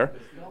Kuna here,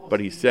 but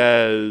he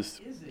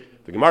says,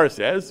 the Gemara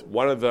says,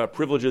 one of the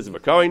privileges of a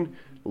Kohen,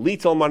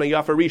 Lital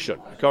Manayafa Rishon,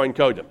 a Kohen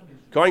Kodem.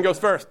 Kohen goes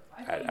first.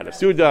 At a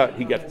Suda,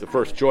 he gets the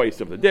first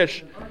choice of the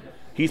dish.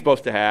 He's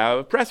supposed to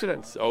have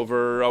precedence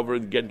over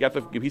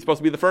he's supposed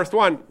to be the first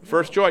one,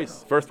 first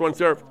choice, first one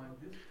served.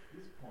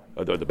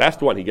 The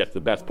best one, he gets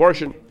the best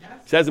portion.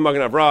 Says the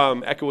Magen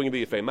Avram, echoing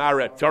the Yifei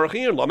Mara,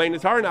 Tzarachin, Lamein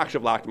Nizar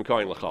Nachshav Lachtim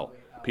Kohen L'chal.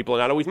 People are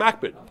not always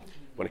makbid.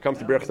 When it comes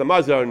to Birchas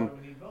Hamazon,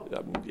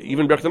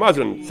 even Birchas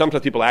Hamazon,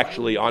 sometimes people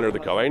actually honor the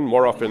Kohen.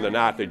 More often than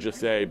not, they just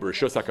say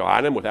Bereshus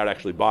HaKohanim without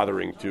actually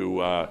bothering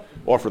to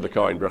offer the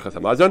Kohen Birchas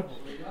Hamazon.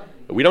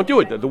 We don't do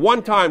it. The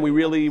one time we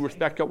really we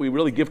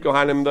really give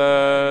Kohanim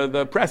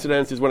the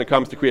precedence is when it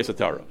comes to Kriyas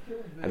HaTorah.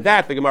 And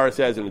that, the Gemara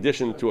says, in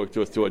addition to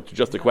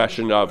just a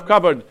question of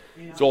kavod,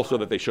 it's also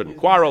that they shouldn't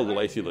quarrel, the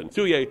leisi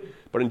l'ntuye.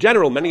 But in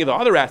general, many of the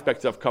other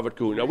aspects of kavod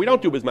kuhuna, we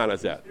don't do bisman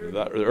hazeh.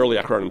 The early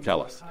Achronim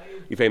tell us.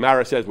 Yifei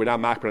Mara says we're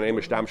not makbid on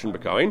emish damshin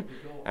b'kohen,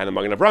 and the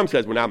Magen Avram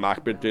says we're not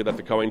makbid that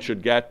the Kohen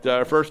should get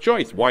first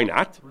choice. Why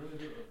not?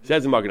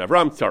 Says the Magen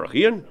Avram,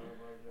 tzarachian.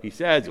 He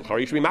says you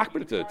should be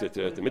makbid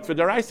to mitzvah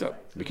daraisa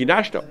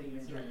b'kinashto.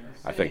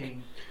 I think.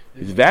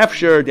 Maybe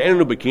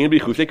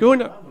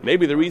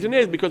the reason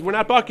is because we're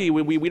not Baki.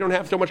 We don't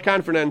have so much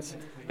confidence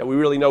that we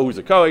really know who's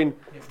a Kohen.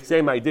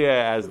 Same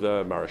idea as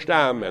the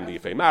Marashtam and the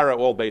Yifei Mara,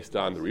 all based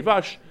on the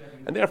Rivash,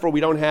 and therefore we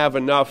don't have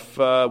enough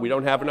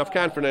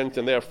confidence,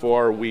 and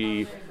therefore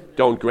we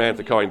don't grant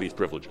the Kohen these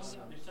privileges.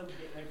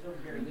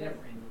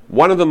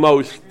 One of the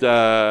most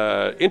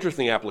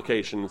interesting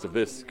applications of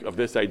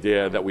this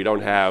idea that we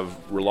don't have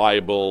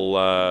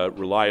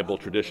reliable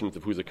traditions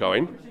of who's a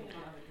Kohen.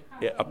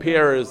 It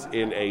appears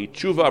in a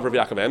tshuva of Rabbi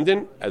Yaakov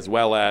Emden, as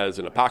well as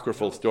an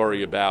apocryphal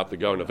story about the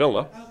Gaon of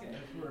Vilna,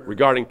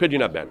 regarding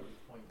Pidyon Ben.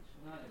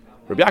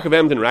 Rabbi Yaakov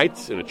Emden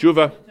writes in a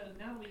tshuva,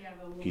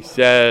 he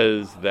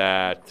says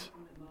that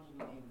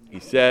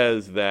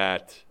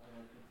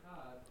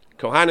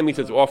Kohanim, he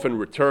says, often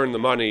return the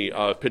money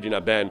of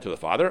Pidyon Ben to the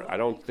father. I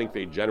don't think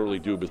they generally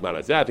do Bisman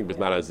Hazeh. I think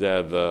Bisman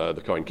Hazeh,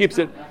 the Kohen keeps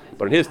it.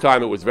 But in his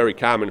time, it was very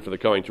common for the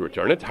Kohen to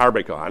return it.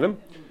 Harbe Kohanim.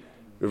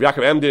 Rav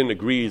Yaakov Emden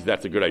agrees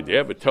that's a good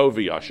idea, but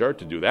Tovi Yashar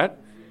to do that.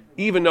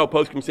 Even though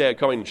poskim say a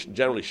Kohen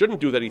generally shouldn't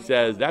do that, he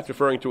says that's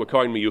referring to a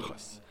Kohen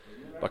miyuchas.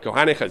 But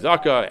Kohanei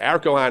Chazaka, our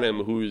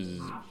Kohanim, whose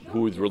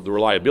the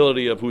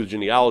reliability of whose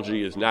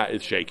genealogy is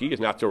shaky,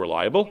 is not so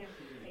reliable.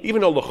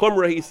 Even though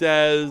l'chumra, he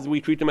says we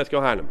treat them as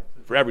Kohanim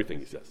for everything.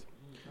 He says,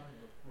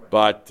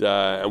 but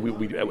and we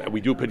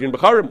do Pidyon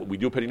B'charim, we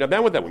do Pidyon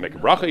Ben with them. We make a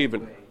bracha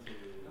even.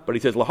 But he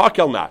says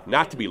lahakel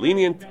not to be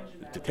lenient.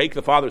 To take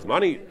the father's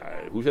money,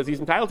 who says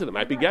he's entitled to them?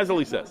 Might be Gezel,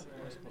 he says.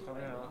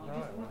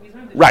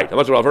 Right,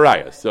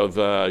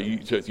 so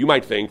you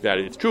might think that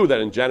it's true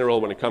that in general,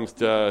 when it comes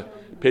to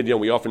Pidyon,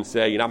 we often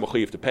say you're not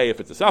mechuyev to pay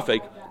if it's a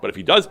suffix, but if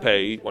he does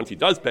pay, once he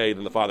does pay,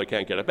 then the father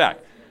can't get it back.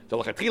 So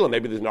l'chatchila,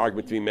 maybe there's an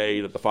argument to be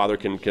made that the father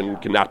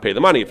cannot pay the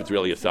money if it's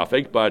really a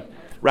suffix, but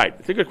right,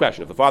 it's a good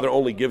question. If the father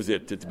only gives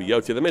it to be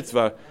yotze the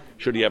mitzvah,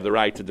 should he have the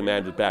right to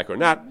demand it back or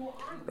not?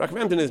 Rav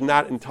Emden is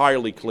not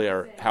entirely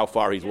clear how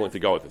far he's willing to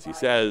go with this. He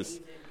says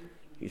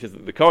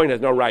that the Kohen has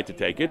no right to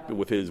take it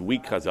with his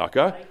weak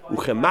chazaka.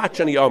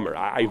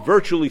 I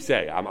virtually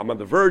say, I'm on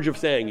the verge of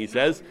saying, he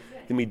says,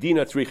 the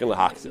Medina tzrichin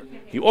lahachzer.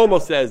 He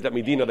almost says that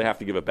Medina they have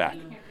to give it back.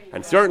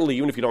 And certainly,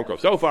 even if you don't go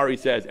so far, he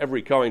says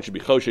every Kohen should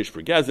be choshesh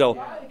for Gezel,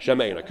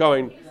 Shemei and a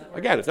Kohen.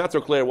 Again, it's not so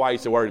clear why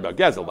he's so worried about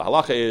Gezel. The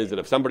halacha is that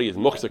if somebody is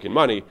muchzik in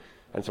money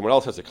and someone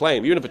else has a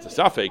claim, even if it's a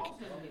suffix,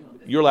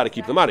 you're allowed to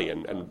keep the money.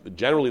 And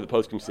generally the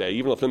post can say,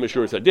 even if the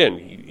Mishur said din,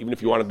 even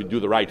if you want to do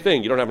the right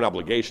thing, you don't have an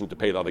obligation to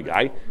pay the other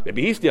guy.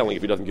 Maybe he's stealing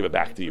if he doesn't give it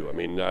back to you. I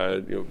mean,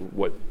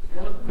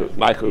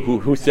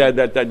 who said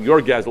that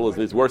your gezel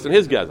is worse than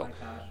his gezel?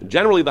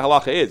 Generally the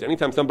halacha is,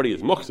 anytime somebody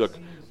is muksuk,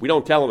 we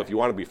don't tell him if you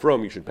want to be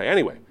frum, you should pay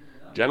anyway.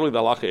 Generally the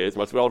halacha is,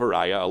 Matzvel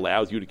Varaya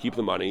allows you to keep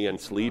the money and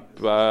sleep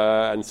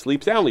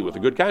soundly with a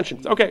good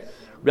conscience. Okay.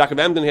 Yaakov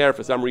Emden here,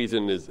 for some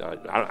reason, is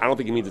I don't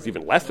think he means it's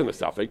even less than a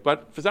suffix,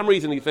 but for some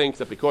reason he thinks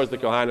that because the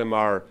Kohanim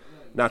are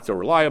not so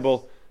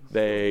reliable,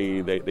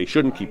 they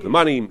shouldn't keep the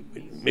money.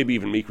 Maybe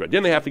even Mikra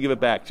Din, they have to give it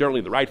back.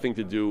 Certainly the right thing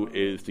to do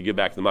is to give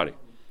back the money.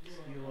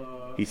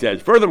 He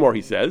says, furthermore,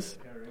 he says,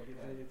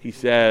 a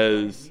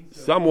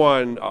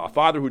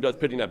father who does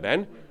Pidyon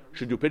Ben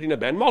should do Pidyon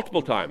Ben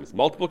multiple times,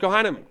 multiple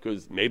Kohanim,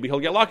 because maybe he'll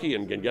get lucky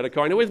and get a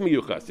Kohen who is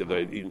Miyuchas.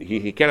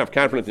 He can't have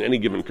confidence in any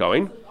given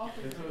Kohen.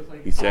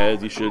 He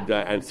says he should,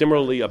 and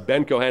similarly, a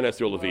Ben Kohen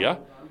Esor Leviah,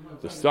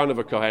 the son of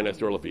a Kohen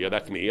Esor Leviah,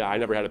 that's me. I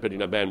never had a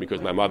Pidyon Ben because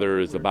my mother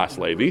is a Bas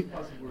Levi.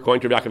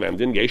 According to Yaakov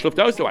Emden, Yesh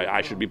Liftoso,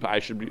 I should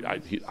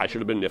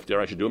have been nifter.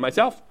 I should do it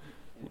myself.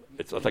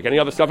 It's like any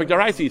other Suffolk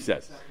Daraisi, he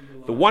says.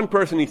 The one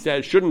person he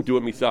says shouldn't do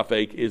it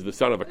misafek is the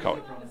son of a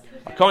Kohen.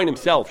 A Kohen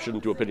himself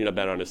shouldn't do a Pidyon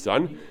Ben on his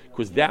son,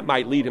 because that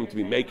might lead him to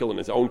be makel in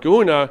his own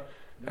kahuna,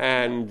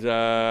 and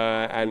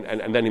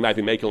then he might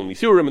be makel in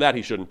Nisurim, and that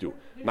he shouldn't do.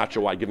 I'm not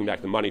sure why giving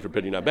back the money for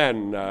Pidyon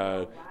Ben,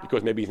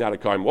 because maybe he's not a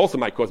Kohen, also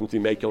might cause him to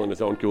be makel in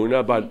his own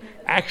kahuna, but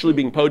actually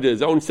being posed to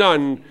his own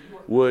son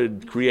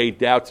would create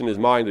doubts in his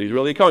mind that he's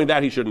really a Kohen.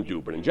 That he shouldn't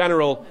do. But in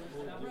general,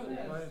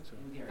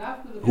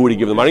 who would he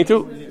give the money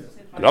to?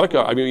 Another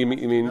Kohen. I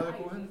mean,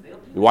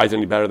 why is it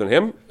any better than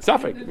him?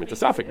 Suffix. It's a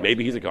suffix.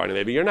 Maybe he's a Kohen, and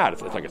maybe you're not.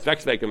 It's like a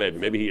spec maybe.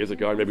 Maybe he is a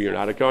Kohen, maybe you're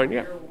not a Kohen.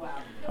 Yeah.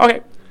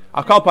 Okay.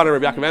 I'll call upon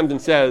Rabbi Yaakov Emden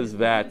says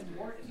that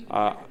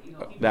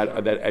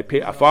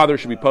a father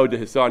should be posed to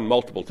his son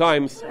multiple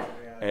times.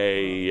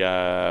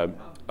 A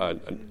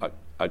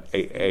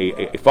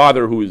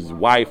father whose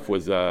wife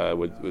was a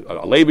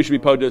Levi should be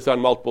posed to his son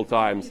multiple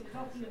times.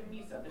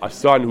 A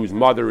son whose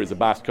mother is a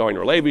Bas Kohen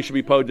or Levi should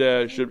be posed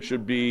to,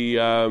 should be.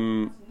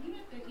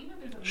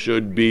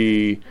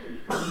 He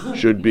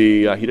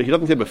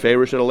doesn't say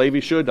beferish that a Levi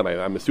should.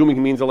 I'm assuming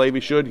he means a Levi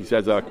should. He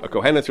says a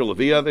Kohenes or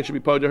Leviah they should be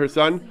posed to her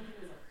son.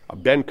 A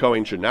Ben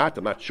Kohen should not.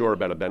 I'm not sure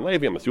about a Ben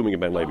Levi. I'm assuming a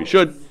Ben Levi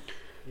should.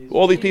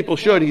 All these people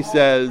should, he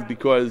says,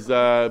 because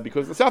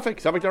the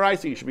suffix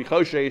daraisi should be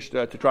choshesh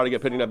to try to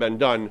get Pidyon Ben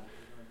done,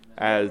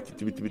 as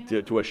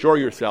to assure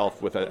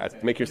yourself to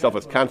make yourself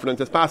as confident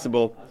as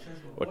possible,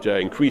 or to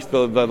increase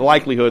the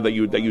likelihood that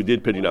you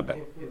did Pidyon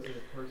Ben.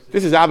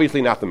 This is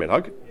obviously not the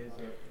minhag.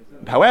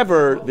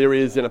 However, there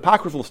is an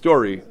apocryphal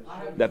story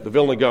that the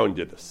Vilna Gaon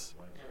did this.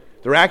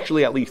 There are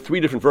actually at least 3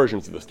 different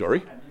versions of the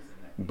story,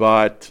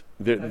 but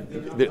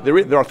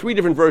there are 3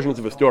 different versions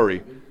of a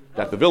story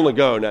that the Vilna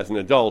Gaon, as an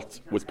adult,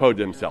 was posed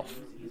to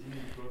himself.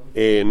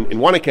 In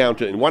one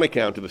account of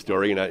the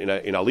story, in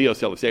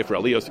Aliyos El Sefer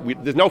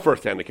Aliyos, there's no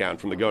first-hand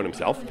account from the Gaon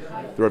himself.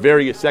 There are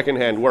various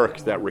second-hand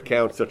works that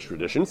recount such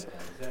traditions.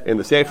 In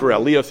the Sefer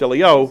Aliyos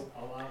Eliyahu,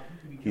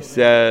 he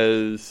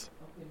says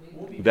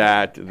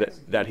that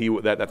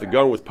the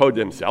Gaon was posed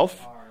to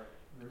himself,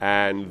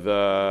 and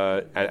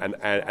the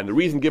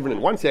reason given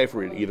in one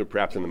sefer, either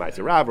perhaps in the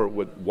Ma'aser Rav or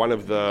one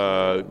of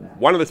the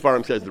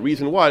Sfarim says the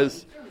reason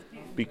was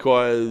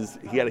because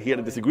he had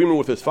a disagreement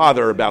with his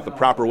father about the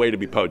proper way to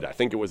be posed. I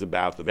think it was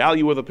about the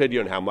value of the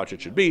pidyon and how much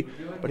it should be,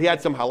 but he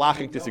had some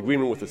halachic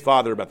disagreement with his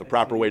father about the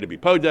proper way to be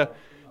posed.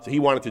 So he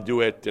wanted to do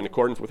it in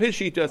accordance with his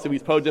shita, so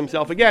he's posed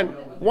himself again,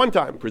 one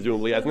time,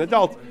 presumably as an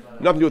adult.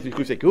 Nothing to do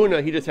with Yichusei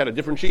Kahuna, he just had a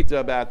different shita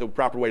about the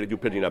proper way to do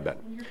Pidyon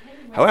Ben.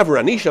 However,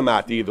 Anisha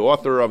Mati, the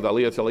author of the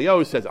Aliyah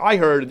Eliyahu, says, I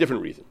heard a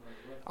different reason.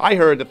 I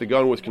heard that the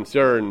Gaon was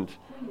concerned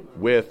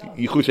with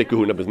Yichusei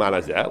Kahuna B'zman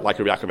Hazeh, like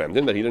Rabbi Yaakov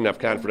Emden, that he didn't have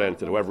confidence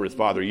that whoever his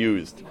father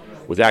used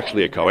was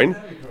actually a Kohen.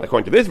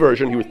 According to this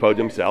version, he was posed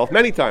himself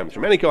many times,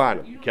 from many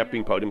Kohanim. He kept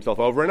being posed himself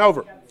over and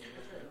over.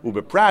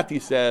 Ubeprat, he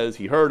says,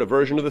 he heard a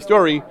version of the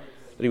story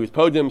that he was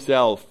posed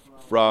himself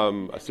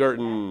from a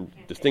certain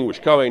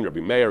distinguished Kohen, Rabbi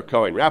Meir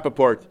Kohen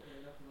Rappaport.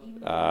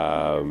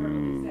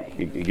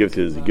 He gives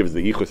the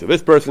yichus of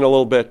this person a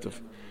little bit,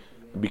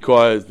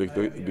 because the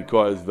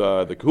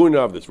kahuna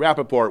of this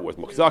Rappaport was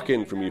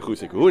muchzakin from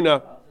Yichusei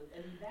Kahuna,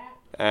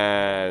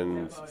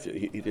 and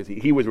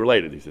he was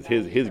related. He says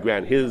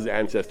his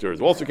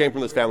ancestors also came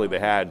from this family. They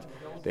had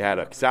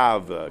a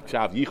ksav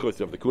yichus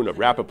of the kahuna of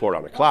Rappaport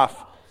on a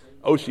klaf,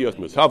 Osios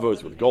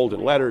Mushavos with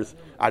golden letters,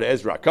 out of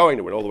Ezra Cohen.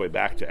 It went all the way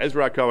back to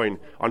Ezra Cohen.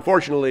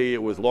 Unfortunately,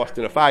 it was lost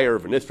in a fire.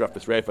 V'nisraf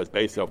v'sreifas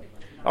beso.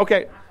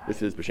 Okay,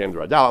 this is B'Shem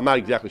Radal. I'm not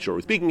exactly sure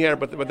we're speaking here,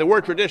 but there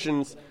were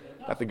traditions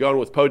that the Gaon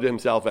was posed to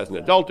himself as an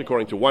adult.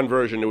 According to one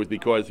version, it was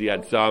because he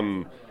had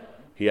some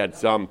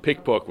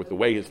pickpoke with the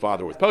way his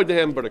father was posed to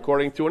him. But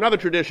according to another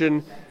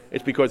tradition,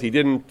 it's because he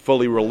didn't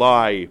fully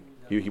rely.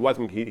 He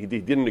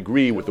didn't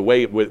agree with the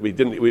way.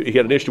 He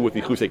had an issue with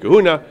the Yichusei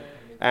Kahuna.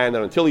 And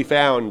then until he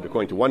found,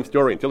 according to one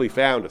story, a certain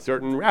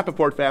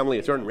Rappaport family,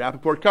 a certain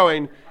Rappaport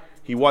Kohen,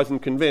 he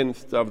wasn't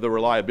convinced of the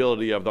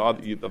reliability of the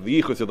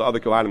yichus of the other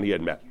Kohanim he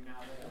had met.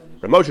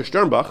 Moshe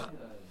Sternbach,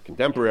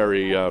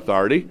 contemporary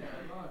authority,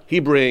 he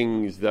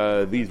brings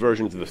these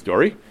versions of the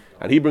story,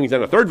 and he brings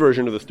in a third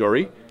version of the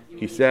story.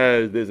 He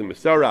says there's a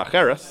Mesora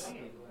Acheres,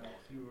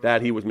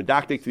 that he was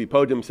medactic to be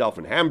poded himself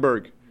in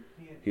Hamburg.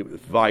 He was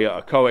via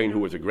a Kohen who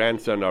was a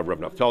grandson of Rav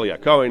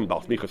Naftali Kohen,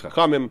 Bal Smichas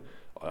Chachamim,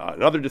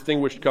 another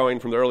distinguished Kohen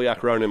from the early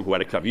Achronim who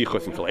had a Ktav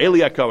Yichus until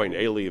Eli Kohen,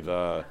 Eli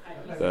the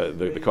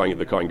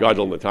Kohen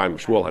Gadol in the time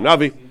of Shmuel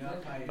Hanavi.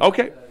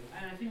 Okay.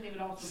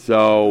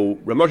 So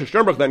Rav Moshe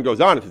Sternbach then goes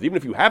on and says, even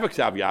if you have a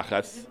Ktav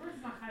Yachas,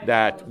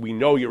 that we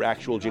know your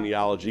actual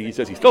genealogy, he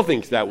says he still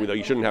thinks that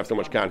you shouldn't have so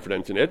much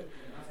confidence in it,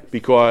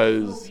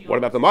 because what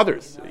about the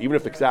mothers? Even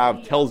if the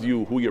Ksav tells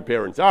you who your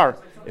parents are,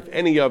 if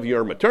any of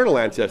your maternal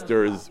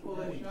ancestors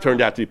turned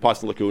out to be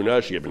Pasal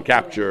Lakuna, she had been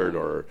captured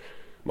or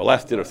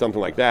molested or something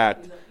like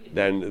that,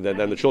 then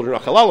the children are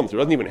Chalalim. So it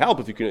doesn't even help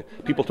if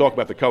people talk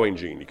about the Kohen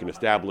gene. You can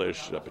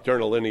establish a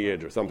paternal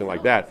lineage or something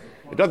like that.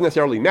 It doesn't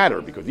necessarily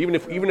matter, because even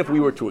if we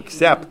were to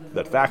accept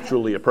that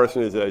factually a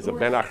person is a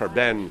Ben Achar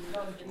Ben,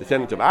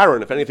 descendant of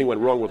Aaron, if anything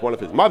went wrong with one of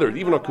his mothers,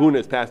 even though Kahuna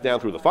is passed down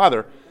through the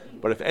father,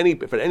 but if at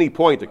any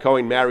point a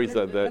Kohen marries,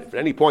 if at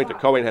any point a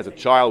Kohen has a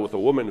child with a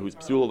woman who's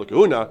Psula the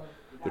Kahuna,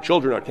 the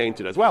children are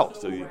tainted as well.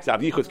 So Ksav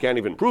Yichus can't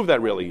even prove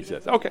that really, he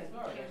says. Okay.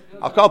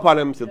 I'll call upon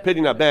him. So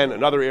Pidina Ben,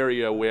 another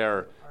area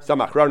where some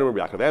Achronim,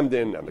 Yaakov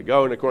Emden, and the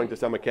Gaon, according to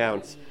some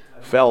accounts,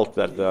 felt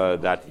that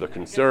the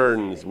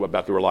concerns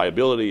about the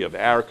reliability of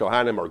our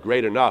Kohanim are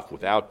great enough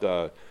without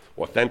the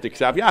authentic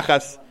Ksav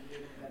Yachas,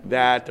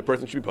 that a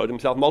person should be put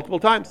himself multiple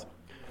times.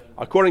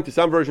 According to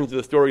some versions of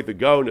the story, the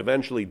Gaon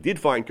eventually did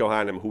find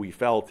Kohanim who he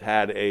felt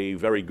had a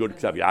very good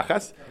Ksav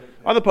Yachas.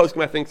 Other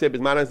poskim, I think, say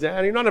Bisman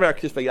Azan, none of our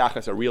Ksav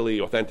Yachas are really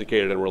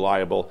authenticated and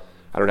reliable.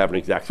 I don't have an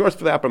exact source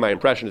for that, but my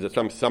impression is that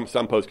some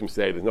poskim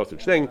say there's no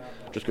such thing.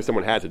 Just because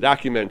someone has a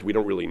document, we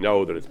don't really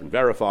know that it's been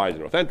verified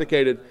and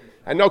authenticated.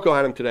 And no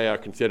Kohanim today are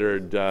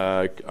considered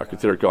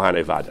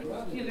Kohanei Vada.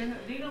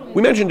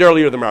 We mentioned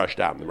earlier the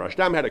Marashtam. The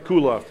Marashtam had a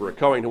kula for a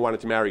Kohen who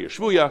wanted to marry a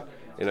Shvuya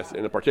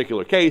in a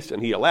particular case,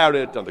 and he allowed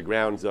it on the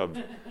grounds of,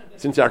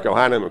 since our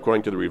Kohanim,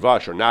 according to the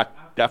Rivash, are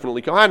not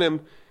definitely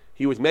Kohanim,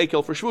 he was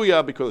Mekel for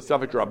Shvuya because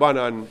of Safek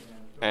Rabbanan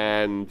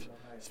and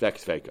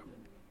Svek Sveka.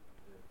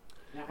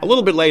 A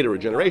little bit later, a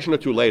generation or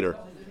two later,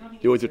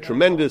 there was a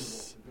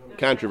tremendous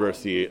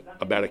controversy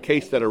about a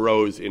case that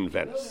arose in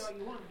Venice.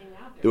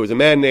 There was a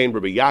man named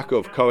Rabbi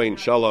Yaakov Cohen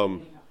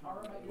Shalom,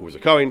 who was a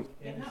Cohen.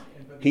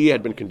 He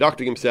had been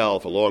conducting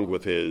himself along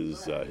with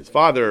his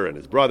father and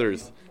his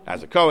brothers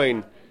as a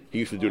Cohen. He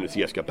used to do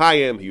Nesiyas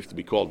Kapayim. He used to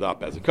be called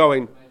up as a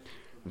Cohen.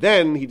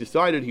 Then he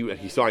decided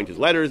he signed his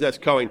letters as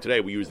Cohen. Today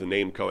we use the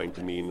name Cohen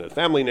to mean a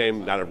family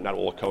name. Not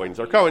all Cohens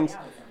are Cohens.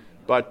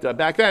 But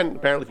back then,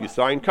 apparently if you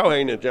signed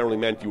Cohen, it generally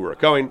meant you were a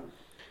Cohen.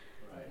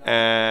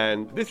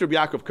 And this Rabbi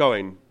Yaakov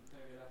Cohen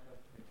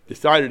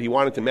decided he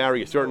wanted to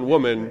marry a certain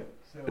woman,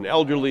 an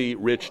elderly,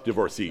 rich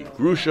divorcee.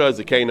 Grusha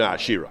Zakena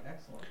Ashira.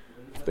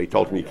 They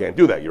told him you can't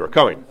do that, you're a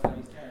Cohen.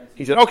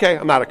 He said, okay,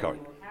 I'm not a Cohen.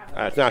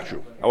 It's not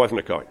true. I wasn't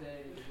a Cohen.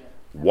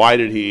 Why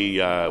did he,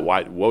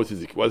 what was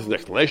his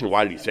explanation?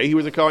 Why did he say he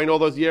was a Kohen all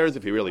those years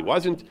if he really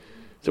wasn't?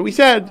 So he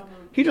said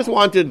he just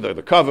wanted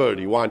the covered,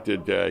 he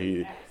wanted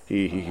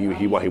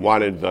he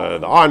wanted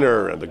the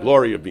honor and the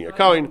glory of being a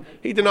Kohen.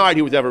 He denied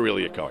he was ever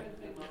really a Kohen.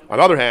 On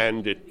the other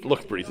hand, it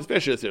looks pretty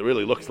suspicious. It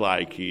really looks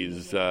like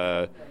he's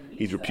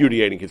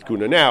repudiating his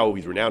kuna now,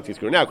 he's renouncing his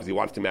kuna now because he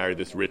wants to marry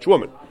this rich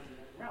woman.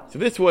 So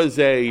this was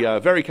a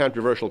very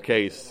controversial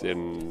case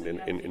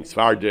in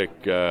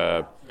Sephardic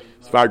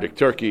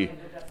Turkey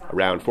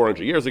around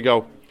 400 years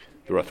ago.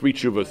 There are three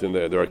tshuvas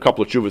there are a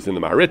couple of tshuvas in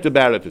the Maharit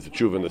about it. There's a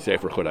tshuva in the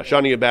Sefer Chod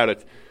Hashani about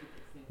it.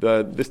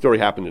 This story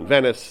happened in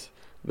Venice.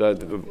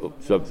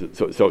 So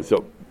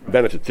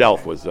Venice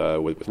itself was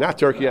not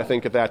Turkey, I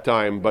think, at that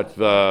time, but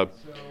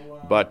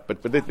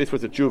this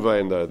was a tshuva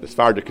in the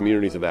Sephardic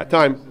communities of that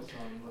time,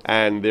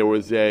 and there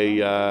was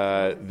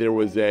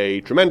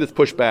a tremendous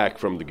pushback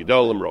from the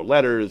Gedolim. Wrote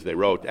letters. They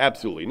wrote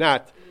absolutely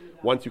not.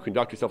 Once you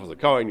conduct yourself as a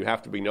Kohen, you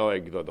have to be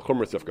knowing the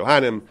chumras of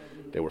Kohanim.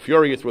 They were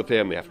furious with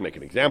him. They have to make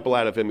an example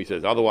out of him. He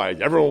says, otherwise,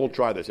 everyone will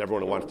try this.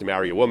 Everyone who wants to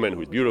marry a woman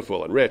who's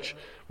beautiful and rich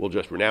will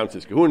just renounce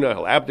his kahuna.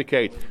 He'll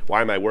abdicate.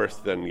 Why am I worse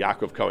than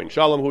Yaakov Cohen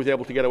Shalom, who was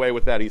able to get away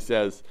with that? He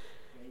says,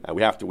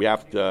 we have to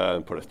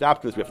put a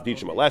stop to this. We have to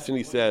teach him a lesson,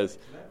 he says.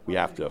 We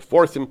have to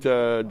force him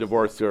to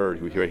divorce her.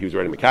 He was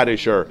already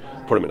Mekadesh her.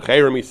 Put him in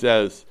Chayrim, he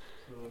says.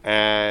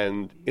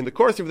 And in the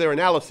course of their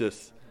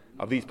analysis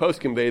of these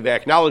poskim, they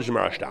acknowledged the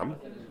Marashtam.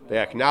 They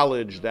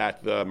acknowledged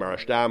that the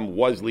Marashtam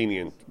was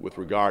lenient with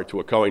regard to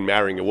a Kohen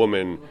marrying a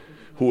woman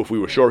who, if we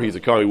were sure he's a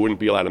Kohen, we wouldn't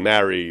be allowed to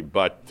marry.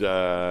 But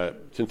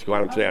since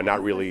Kohanim today are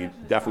not really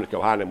definite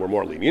Kohanim, we're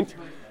more lenient.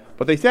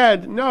 But they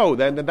said, no,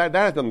 that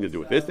has nothing to do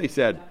with this. They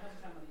said,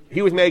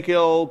 he was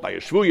Mekil by a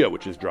Shvuya,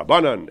 which is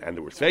Drabanan, and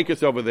there were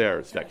Sveikas over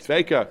there, Svek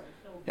Sveika.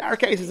 Our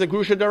case is a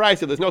Grusha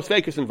Daraisa. There's no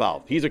Sveikas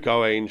involved. He's a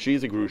Kohen,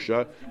 she's a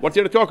Grusha. What's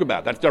there to talk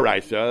about? That's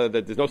Daraisa.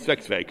 There's no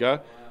Svek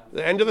Sveika.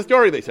 The end of the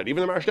story, they said.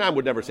 Even the Marashtam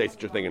would never say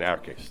such a thing in our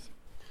case.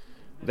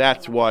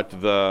 That's what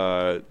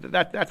the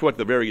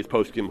various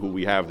poskim who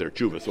we have their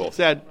tshuvas all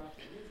said.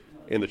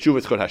 In the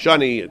tshuvas Chod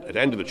Hashani, at the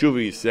end of the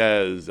tshuva, he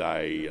says,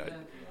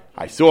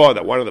 I saw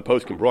that one of the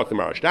poskim brought the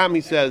Marashtam.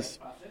 He said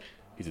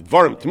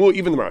Dvarim Tamur.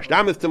 Even the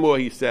Marashtam is Tamur.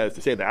 He says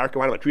to say the Ar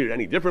Kohanim are treated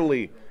any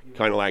differently,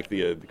 kind of like the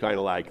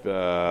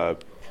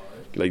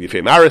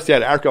Femara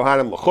said, Ar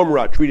Kohanim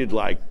L'chumra treated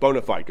like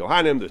bona fide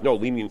Kohanim. There's no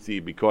leniency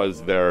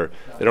because they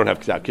don't have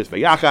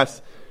Kisvei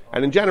Yachas.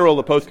 And in general,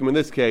 the poskim in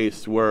this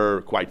case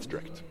were quite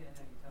strict.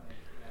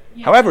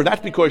 However,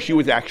 that's because she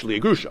was actually a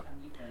grusha.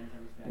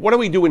 What do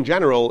we do in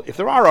general if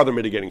there are other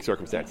mitigating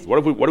circumstances?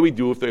 What do we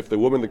do if the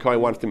woman the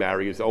Kohen wants to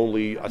marry is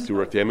only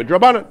asura to him and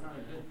drabanan?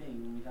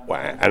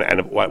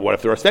 And what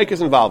if there are stekas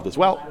involved as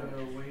well?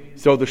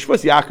 So the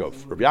Shvus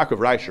Yaakov, Rabbi Yaakov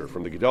Reisher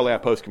from the Gedolei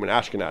HaPoskim in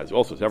Ashkenaz,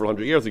 also several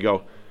hundred years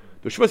ago,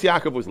 the Shvus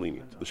Yaakov was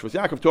lenient. The Shvus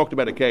Yaakov talked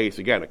about a case,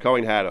 again, a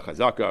Kohen had a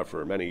chazaka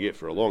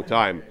for a long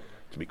time,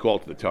 to be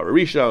called to the Torah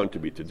Rishon, to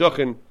be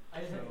Teduchin,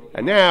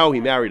 and now he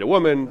married a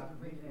woman,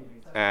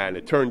 and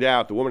it turned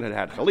out the woman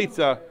had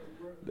chalitza.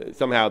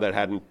 Somehow that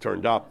hadn't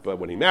turned up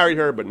when he married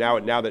her, but now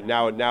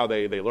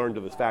they learned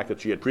of this fact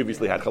that she had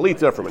previously had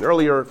chalitza from an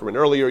earlier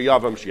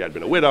yavam. She had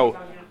been a widow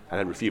and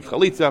had received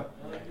chalitza.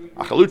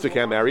 A chalutza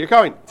can't marry a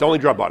kohen. It's only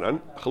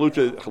drabanan.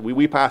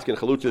 We pass in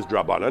chalutza is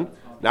drabanan,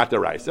 not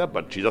deraisa,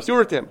 but she's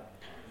asura to him.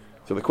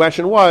 So the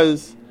question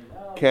was,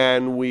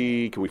 can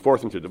we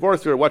force him to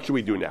divorce her? What should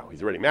we do now?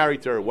 He's already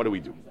married to her. What do we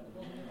do?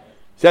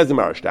 Says the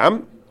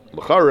Marashtam,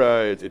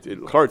 l'chara,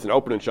 it's an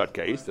open and shut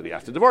case that he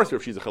has to divorce her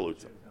if she's a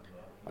chalutza.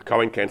 A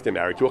Kohen can't stay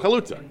married to a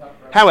chalutza.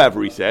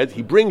 However, he said,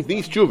 he brings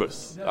these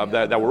tshuvas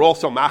that were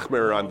also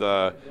machmer on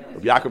the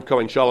Yaakov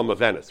Kohen Shalom of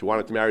Venice, who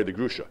wanted to marry the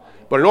grusha.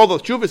 But in all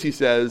those tshuvas, he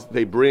says,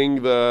 they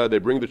bring the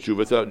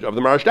tshuvas of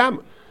the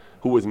Marashtam,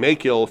 who was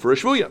mekil for a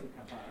shvuya.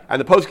 And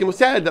the poskim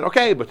said that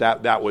but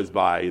that was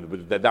by a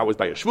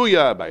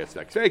shvuya, by a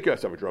sekseka,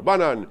 savik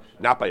rabbanan,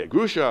 not by a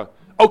grusha.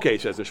 Okay,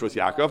 says the Shvus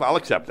Yaakov, I'll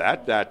accept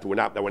that we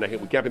can't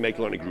be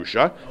mekil on a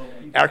grusha.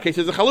 Our case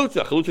is a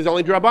chalutza. Chalutza is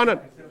only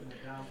drabanan.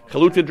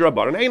 Chalutza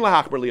drabanan ein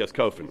lahachmer lias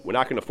kofin. We're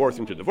not going to force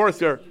him to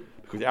divorce her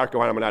because our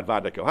kohanim are not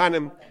vada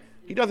kohanim.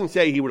 He doesn't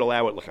say he would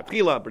allow it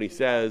lechatchila, but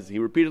he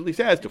repeatedly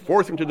says to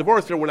force him to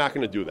divorce her, we're not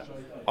going to do that.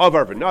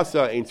 Avar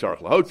v'nasa ein tzarich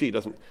lahotzi.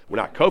 We're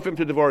not kofim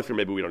to divorce her.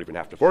 Maybe we don't even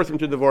have to force him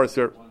to divorce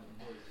her.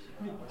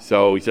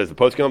 So he says the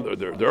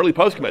early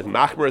poskim, as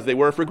machmer as they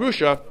were for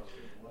grusha,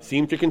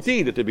 seem to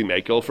concede that they'd be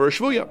mekel for a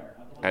shvuya,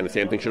 and the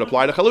same thing should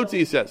apply to chalutzi.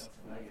 He says,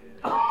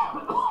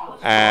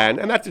 and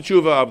that's the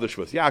tshuva of the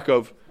Shvus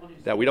Yaakov,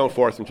 that we don't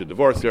force him to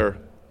divorce her.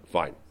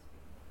 Fine.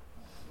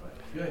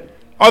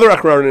 Other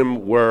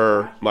Achronim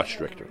were much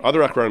stricter.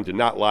 Other Achronim did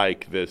not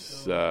like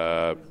this.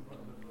 Other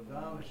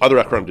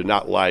Achronim did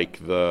not like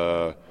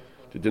this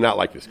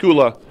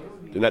kula.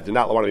 Did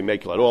not want to be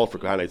mekel at all for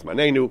kohanes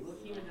manenu.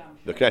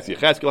 The Knesset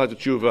Yecheskel has a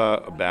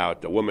tshuva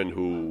about a woman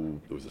who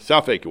was a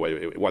suffix.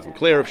 It wasn't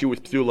clear if she was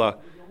psula.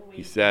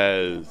 He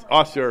says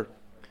aser,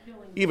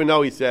 even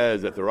though he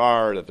says that there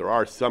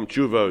are some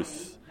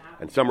tshuvos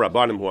and some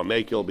rabbanim who are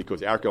mekel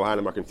because our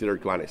kohanim are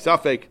considered kohanei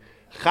suffix.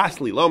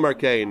 Chasli lomar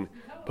kain.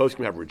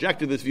 Poskim have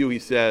rejected this view. He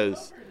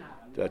says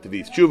to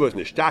these tshuvos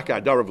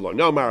nishtaka darav lo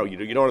nomar. You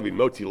don't want to be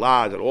motzi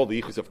laz and all the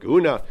yichus of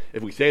kahuna.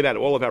 If we say that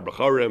all of our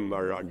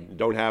b'chorim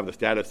don't have the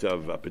status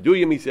of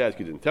peduyim, he says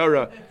kidin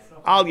Torah.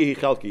 Al yehi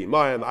chelki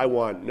imayim. I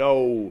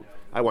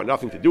want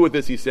nothing to do with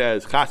this. He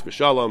says chas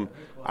v'shalom.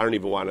 I don't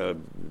even want to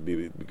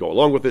go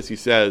along with this. He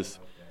says,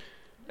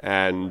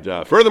 and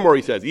furthermore,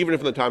 he says even if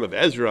in the time of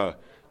Ezra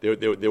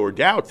there were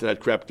doubts that had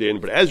crept in,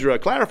 but Ezra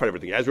clarified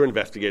everything. Ezra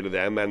investigated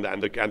them, and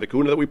the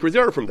kahuna that we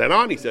preserve from then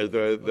on. He says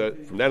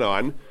from then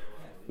on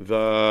the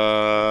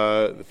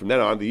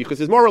yichus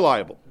is more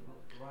reliable.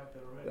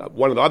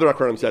 One of the other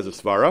Akronim says a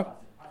svara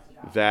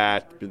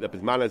that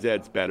Bisman Hazeh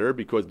it's better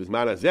because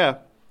Bisman Hazeh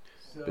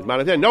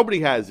nobody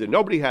has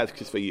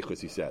kisvei yichus.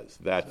 He says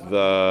that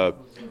the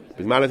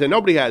Bisman Hazeh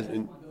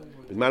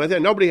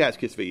nobody has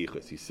kisvei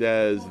yichus. He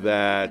says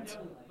that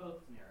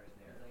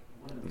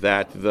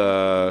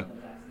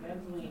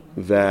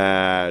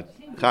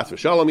chas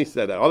v'shalom. He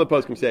said that other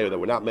poskim say that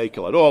we're not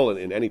mekel at all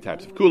in any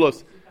types of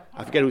kulos.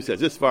 I forget who says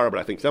this far, but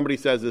I think somebody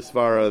says this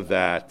far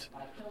that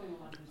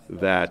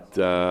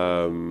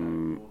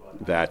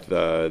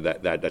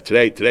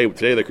today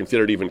they're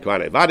considered even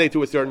kohanei vade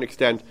to a certain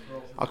extent.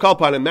 I'll call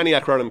upon him. Many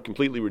Achronim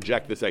completely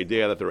reject this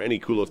idea that there are any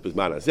kulos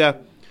bisman hazeh.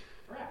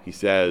 He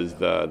says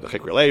the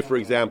Chikrelei, for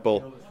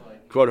example,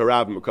 quote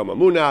harav mekom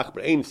amunach,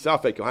 but ein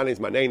safek kohanes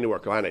manenu or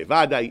kohanei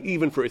vade.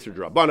 Even for Isser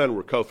Drabanan,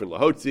 we're kofin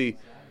lahotzi.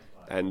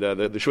 And the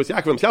Shvus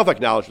Yaakov himself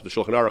acknowledged that the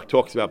Shulchan Aruch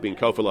talks about being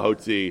kofin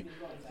lahotzi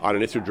on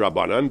an Isser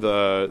Drabanan.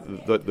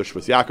 The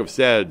Shvus Yaakov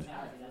said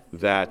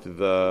that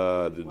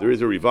there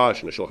is a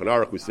rivash in the Shulchan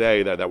Aruch who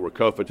say that we're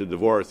kofin to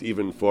divorce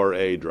even for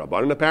a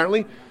Drabanan.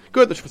 Apparently,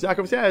 good. The Shvus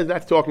Yaakov says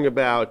that's talking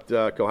about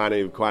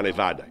kohanei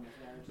vade.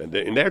 And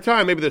in their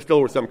time, maybe there still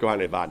were some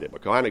kohanei vade,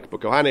 but kohanei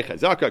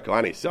chazaka,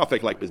 kohanei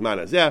safek like bisman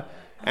hazeh,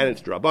 and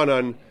it's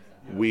drabanan.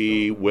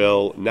 We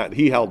will not.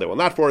 He held they will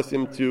not force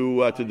him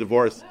to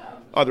divorce.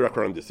 Other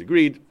Achronim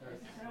disagreed.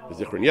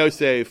 The Zichron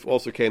Yosef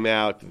also came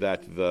out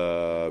that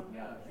the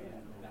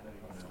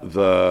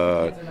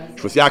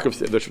Shvus Yaakov,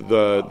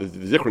 the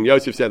Zichron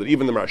Yosef said that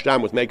even the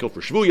Marashtam was makel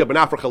for Shvuya, but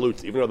not for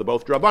Chalutza. Even though they're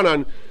both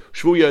Drabanan,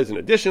 Shvuya is an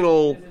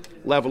additional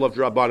level of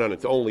Drabanan.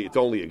 It's only a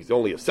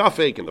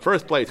Safek in the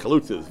first place.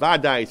 Chalutza is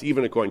Vadais,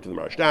 even according to the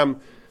Marashtam.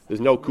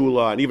 There's no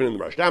Kula, and even in the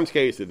Marashtam's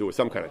case, there was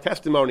some kind of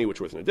testimony, which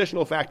was an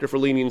additional factor for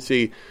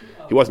leniency.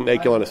 He wasn't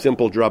makel on a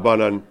simple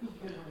Drabanan.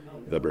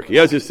 The Birkei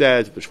Yosef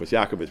says the Shvus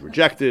Yaakov is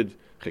rejected.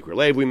 Chikr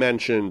Lev we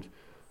mentioned.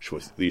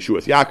 The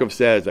Yeshuas Yaakov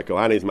says that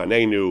Kohanes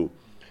Manenu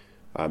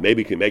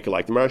maybe can make it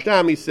like the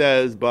Marashtam, he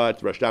says, but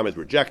the Marashtam is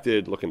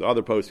rejected. Look in the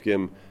other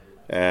poskim,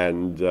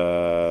 and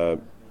other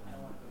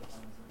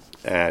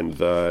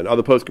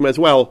poskim as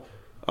well.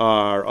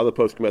 Other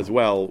poskim as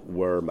well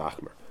were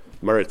machmer.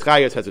 Meretz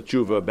Chayes has a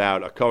tshuva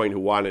about a Kohen who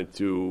wanted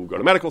to go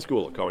to medical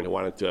school, a Kohen who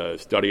wanted to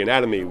study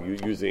anatomy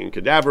using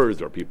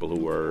cadavers or people who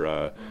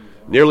were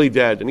nearly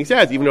dead. And he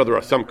says, even though there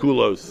are some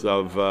kulos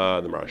of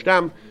the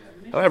Marashtam,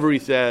 however, he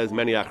says,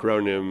 many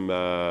achronim,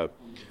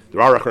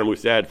 there are achronim who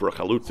said for a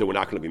chalutza we're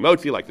not going to be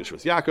motzi like the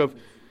Shvus Yaakov.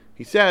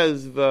 He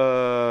says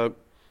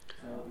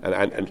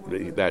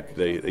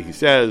he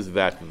says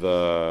that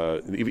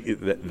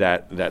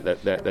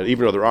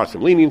even though there are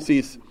some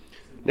leniencies,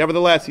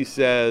 nevertheless he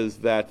says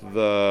that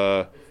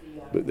the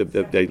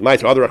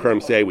might other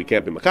achronim say we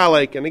can't be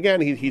machalek, and again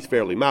he's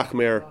fairly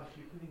machmer.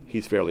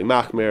 He's fairly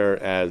machmer,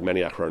 as many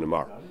achronim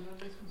are.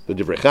 The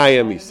Divrei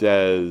Chaim, he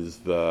says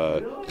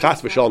the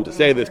chas v'shalom to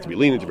say this, to be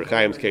lenient. Divrei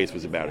Chaim's case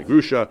was about a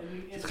grusha.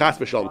 It's chas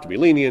v'shalom to be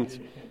lenient.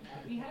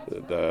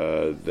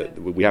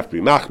 We have to be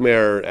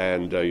machmer,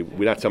 and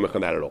we're not samach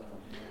on that at all.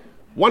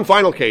 One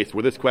final case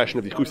where this question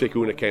of the Yichusei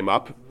Kahuna came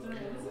up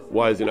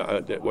was in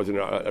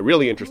a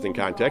really interesting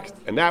context,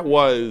 and that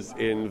was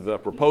in the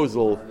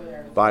proposal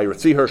by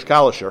Ritzi Hirsch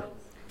Kalischer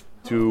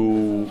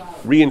to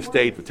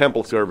reinstate the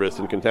temple service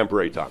in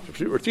contemporary times.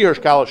 Ritzi Hirsch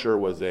Kalischer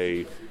was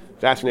a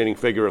fascinating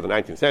figure of the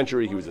 19th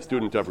century. He was a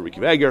student of Rabbi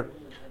Akiva Eiger,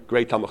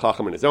 great Talmud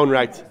Chacham in his own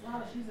right,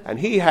 and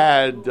he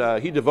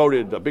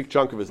devoted a big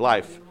chunk of his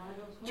life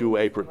to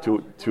out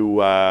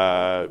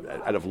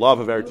of love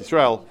of Eretz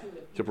Yisrael,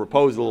 to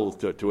proposals,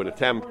 to an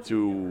attempt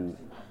to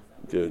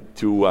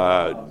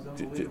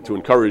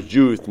encourage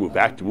Jews to move to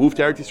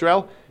Eretz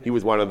Yisrael. He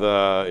was one of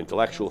the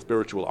intellectual,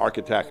 spiritual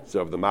architects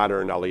of the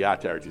modern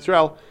Aliyah to Eretz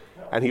Yisrael.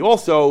 And he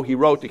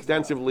wrote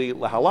extensively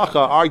lahalacha,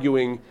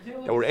 arguing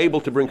that we're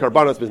able to bring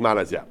karbanos bizman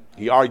hazeh.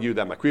 He argued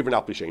that makriven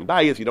al pishein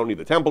bayis, you don't need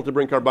the temple to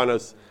bring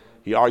karbanos.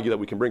 He argued that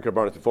we can bring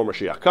karbanos before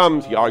Mashiach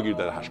comes. He argued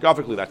that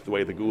hashkafically that's the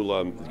way the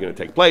Geula is going to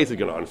take place, is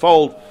going to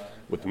unfold,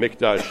 with the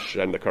mikdash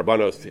and the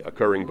karbanos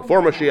occurring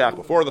before Mashiach,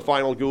 before the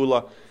final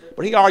Geula.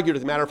 But he argued,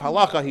 as a matter of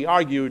halacha, he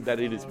argued that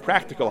it is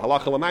practical,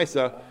 halacha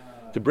l'maisa,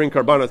 to bring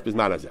karbanos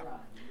bizman hazeh.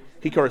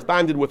 He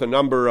corresponded with a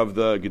number of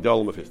the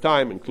Gedolim of his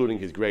time, including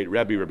his great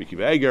Rebbe, Rabbi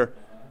Akiva Eiger,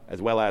 as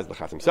well as the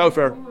Chasim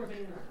Sofer.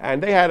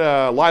 And they had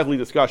a lively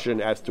discussion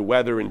as to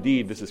whether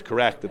indeed this is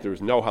correct, that there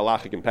is no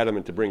halachic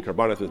impediment to bring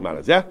karbanos bizman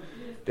hazeh.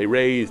 They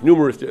raised the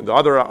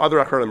other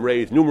Acharonim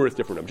raised numerous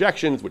different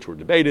objections, which were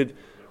debated.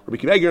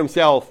 Rabbi Akiva Eiger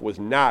himself was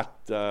not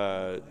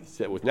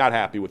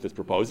happy with this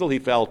proposal. He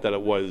felt that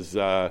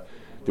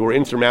there were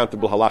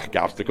insurmountable halachic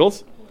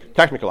obstacles,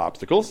 technical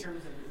obstacles.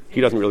 He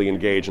doesn't really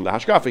engage in the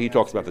hashkafa. He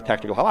talks about the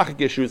technical halachic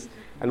issues.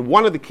 And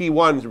one of the key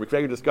ones Rabbi Akiva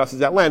Eiger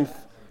discusses at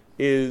length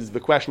is the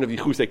question of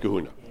Yichusei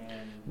Kahuna.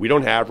 We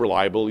don't have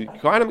reliable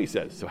Kohanim, he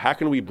says. So how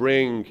can we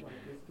bring,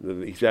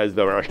 he says,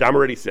 the Rashtam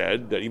already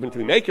said that even to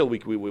be Mekel,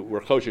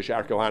 we're Choshesh,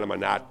 our Kohanim are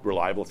not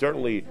reliable.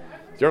 Certainly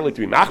to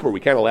be Machmer, we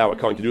can't allow a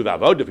Kohen to do the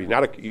Avodah. If he's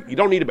not you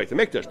don't need a Beit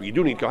HaMikdash, but you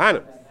do need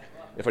Kohanim.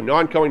 If a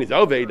non-Kohen is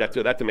Oved,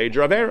 that's a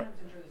major Avera.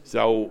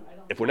 So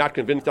if we're not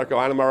convinced our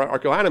Kohanim are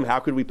Kohanim, how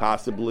could we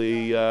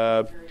possibly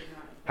allow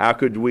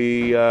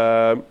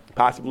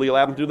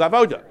them to do the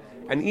Avodah?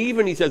 And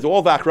even, he says,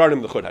 all the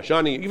Achronim, the Chud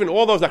Hashani, even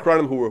all those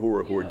Achronim who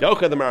were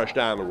Docha the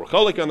Marashtam, or were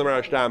Cholik on the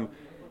Marashtam,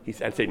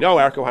 and say, no,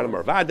 our Kohanim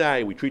are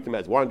Vadai, we treat them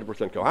as 100%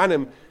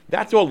 Kohanim,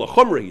 that's all the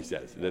Chumrah, he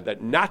says,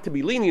 that not to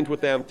be lenient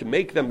with them, to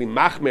make them be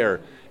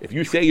Machmer. If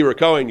you say you're a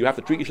Kohen, you have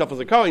to treat yourself as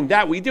a Kohen,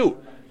 that we do.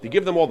 To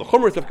give them all the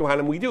Chumras of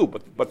Kohanim, we do.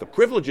 But the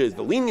privileges,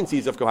 the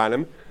leniencies of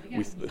Kohanim,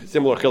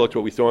 similar chiluk to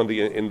what we saw in the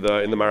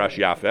Marash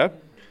Yafeh.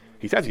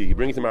 He says he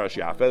brings the Marash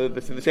Yafeh.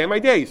 This is the same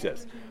idea. He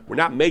says we're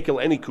not making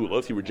any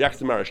kulos. He rejects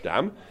the Marash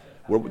Dam.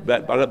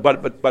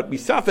 But we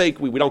safek.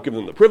 We don't give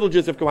them the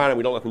privileges of Kohanim.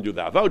 We don't let them do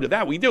the avodah.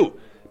 That we do.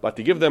 But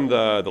to give them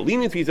the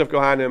leniencies of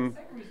Kohanim,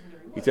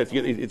 he says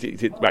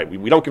right.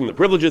 We don't give them the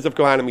privileges of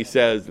Kohanim. He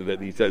says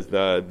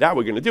that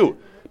we're going to do.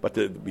 But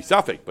to be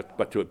safek,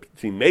 but to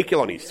be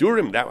makel on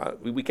isurim,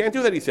 that we can't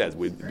do that. He says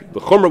the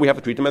chumrah we have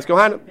to treat them as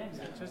Kohanim.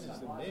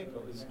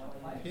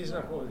 He's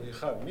not going to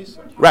have misa.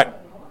 Right.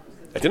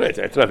 It's an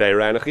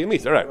aveira and a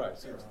chiyamisa. Right.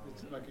 So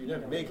it's like you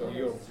never make or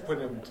you put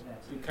him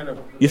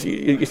You're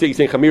saying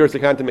Chamir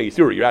Sekanta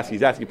Meisuri. You're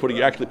actually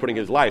putting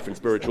his life in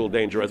spiritual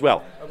danger as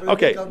well.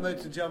 Okay.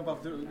 To jump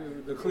off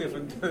the cliff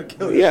and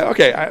kill yeah,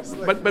 okay.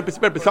 But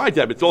besides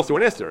that, it's also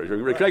an Isser.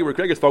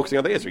 Rick is focusing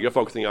on the Isser. You're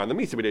focusing on the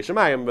Misa B'dei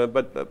Shemayim,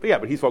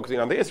 but he's focusing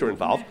on the Isser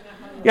involved.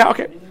 Yeah,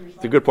 okay.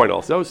 It's a good point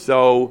also.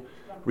 So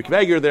Rick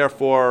Veger,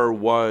 therefore,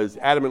 was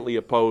adamantly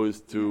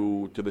opposed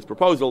to this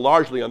proposal,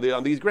 largely on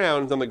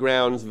the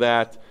grounds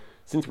that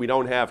since we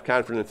don't have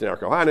confidence in our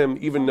Kohanim,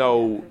 even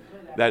though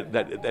that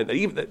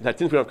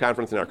since we don't have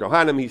confidence in our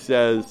Kohanim, he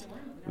says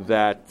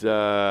that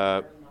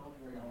to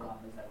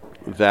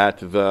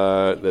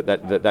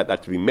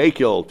be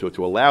makil,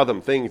 to allow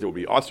them things that would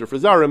be asr for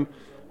zarim,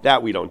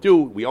 that we don't do.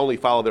 We only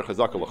follow their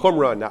chazaka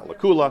l'chumra, not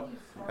l'kula,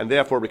 and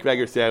therefore Rick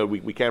Veger said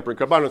we can't bring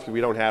karbanos because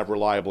we don't have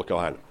reliable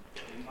Kohanim.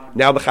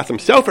 Now the Chasam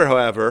Sofer,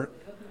 however,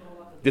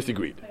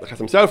 disagreed. The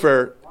Chasam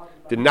Sofer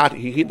did not.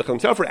 The Chasam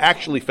Sofer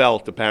actually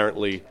felt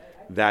apparently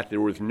that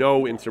there was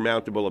no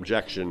insurmountable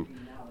objection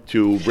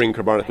to bring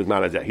karbanos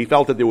b'zman hazeh. He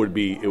felt that it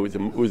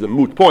was a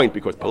moot point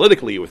because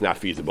politically it was not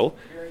feasible.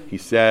 He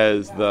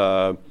says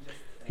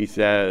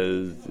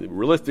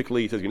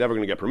realistically, you're never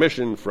going to get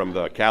permission from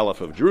the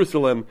Caliph of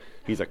Jerusalem.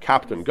 He's a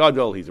captain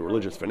gadol. He's a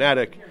religious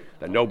fanatic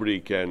that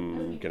nobody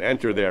can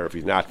enter there if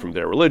he's not from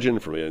their religion,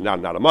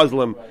 not a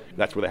Muslim.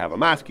 That's where they have a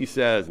mosque, he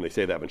says, and they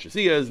say that Ibn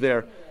Shasiya is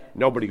there.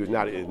 Nobody who's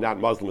not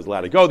Muslim is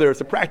allowed to go there.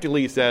 So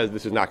practically, he says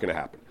this is not going to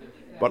happen.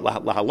 But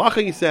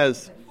lahalacha, he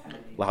says,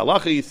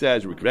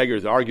 Rick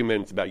Veger's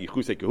arguments about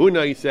Yichusei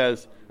Kahuna, he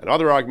says, and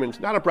other arguments,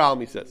 not a problem,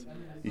 he says.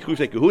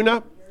 Yichusei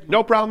Kahuna,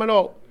 no problem at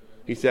all.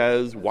 He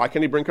says, why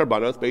can't he bring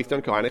karbanos based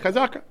on Kohanim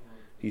Chazaka?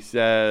 He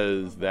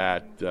says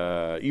that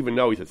even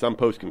though he said some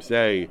poskim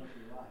say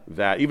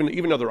that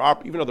even though there are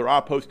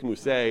poskim who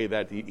say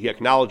that he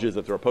acknowledges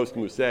that there are poskim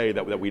who say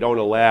that we don't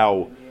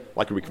allow,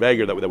 like Rick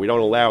Veger, that we don't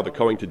allow the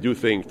Kohen to do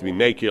things to be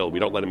makil. We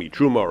don't let him eat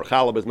truma or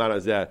challah b'zman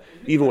hazeh,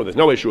 even when there's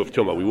no issue of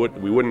tumah.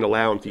 We wouldn't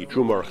allow him to eat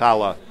truma or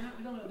challah.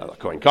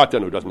 Kohen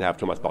Katan, who doesn't have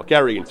Tumas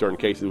Balkari, in certain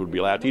cases would be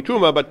allowed to eat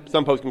Truma, but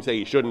some folks can say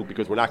he shouldn't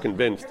because we're not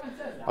convinced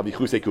of the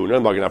Yichusei Kuna.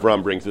 And Magen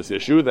Avram brings this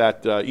issue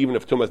that even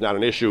if Tumah is not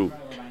an issue,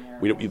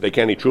 they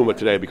can't eat Truma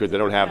today because they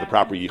don't have the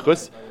proper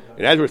Yichus.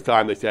 In Ezra's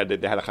time, they said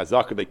that they had a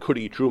Chazakah, they could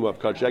eat Truma of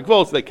Kodesh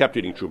Gvul, so they kept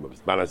eating Truma.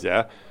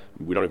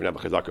 We don't even have a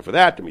Chazakah for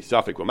that.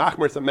 Misafik or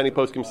Machmer, some many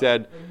poskim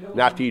said,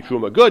 not to eat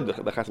Truma good, the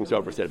Chasam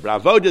Sofer said.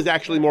 But Avoda is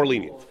actually more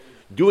lenient.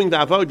 Doing the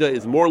Avoda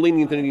is more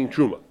lenient than eating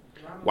Truma.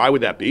 Why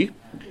would that be?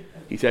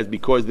 He says,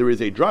 because there is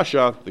a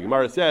drasha, the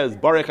Gemara says,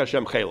 Baruch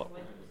Hashem Chelo.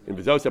 In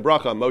Vizos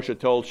Bracha, Moshe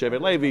told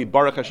Shevet Levi,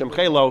 Baruch Hashem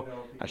Chelo,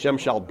 Hashem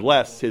shall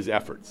bless his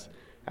efforts.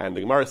 And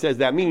the Gemara says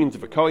that means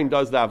if a Kohen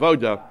does the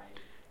Avoda,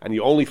 and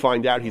you only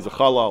find out he's a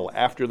Chalal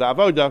after the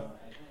Avoda,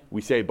 we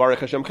say, Baruch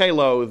Hashem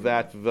Chelo,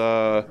 that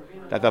the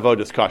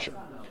Avoda is kosher.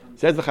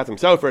 Says the Chasam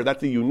Sofer,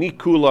 that's a unique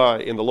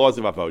kula in the laws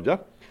of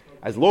Avoda.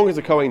 As long as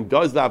a Kohen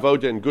does the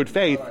Avoda in good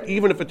faith,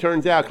 even if it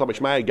turns out,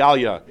 Klabashmaya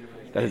Galia,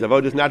 that his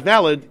avodah is not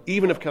valid,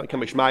 even if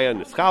kamishmaya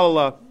and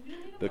nischalala,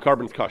 the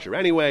carbon's kosher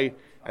anyway,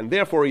 and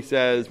therefore he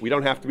says we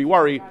don't have to be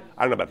worried.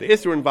 I don't know about the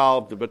isser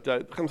involved, but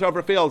Chasam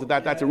Sofer feels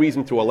that that's a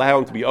reason to allow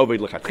him to be oved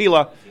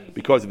lechatchila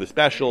because of the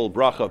special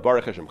bracha of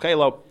Baruch Hashem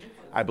Chelo.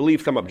 I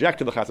believe some object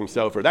to the Chasam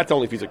Sofer. That's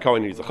only if he's a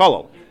Kohen and he's a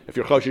Chalal. If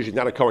you're Choshish, he's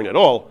not a Kohen at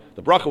all.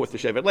 The bracha was to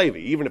Shevet Levi.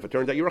 Even if it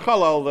turns out you're a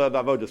Chalal,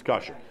 the avodah is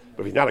kosher.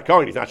 But if he's not a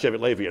Kohen, he's not Shevet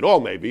Levi at all,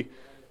 maybe.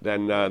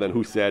 Then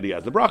who said he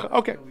has the bracha?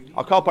 Okay,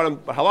 I'll call upon him.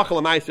 Halacha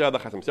l'maisa, the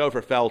Chasam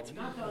Sofer felt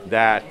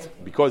that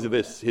because of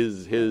this,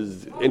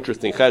 his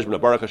interesting cheshbon of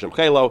Baruch Hashem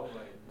Chelo,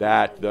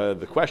 that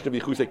the question of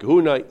Yichusei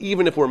Kahuna,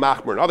 even if we're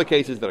machmer in other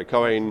cases that a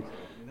Kohen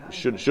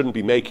shouldn't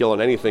be makil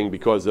on anything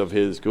because of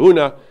his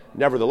Kahuna,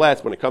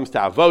 nevertheless, when it comes to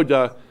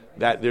avoda,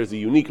 that there's a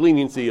unique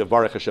leniency of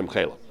Baruch Hashem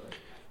Chelo.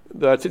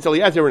 The Tzitz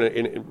Eliezer,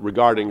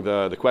 regarding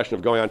the question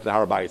of going on to the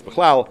Har Bayis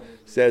Bechlal,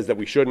 says that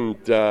we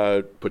shouldn't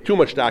put too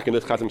much stock in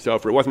this Chasam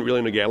Sofer. It wasn't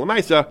really Negei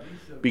L'maisa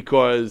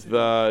because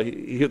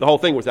the whole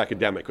thing was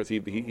academic, because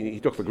he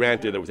took for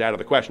granted it was out of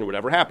the question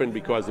whatever happened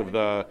because of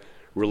the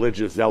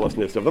religious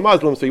zealousness of the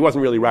Muslims, so he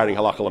wasn't really writing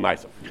Halacha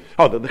L'maisa.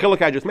 Oh, the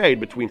chiluk I just made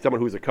between someone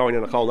who's a Kohen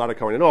and a Chol, not a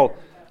Kohen at all,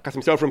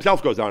 Chasam Sofer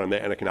himself goes on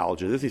and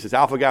acknowledges this. He says,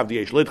 Alpha Gav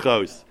D'yesh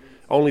Lidchos,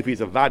 only if he's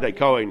a Vadai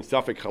Kohen,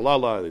 Safik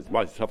Chalala,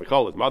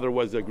 his mother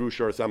was a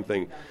Grusha or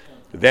something,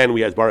 then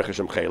we has Baruch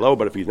Hashem Chelo.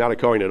 But if he's not a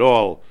Kohen at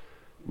all,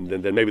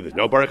 then maybe there's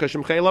no Baruch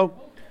Hashem Chelo.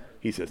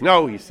 He says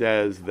no. He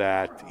says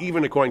that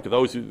even according to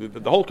those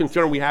the whole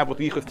concern we have with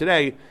Yichus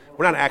today,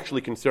 we're not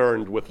actually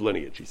concerned with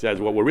lineage. He says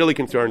what we're really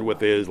concerned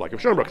with is, like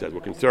Schoenberg says,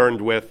 we're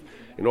concerned with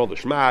in all the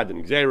shmad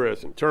and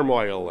xeris and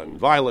turmoil and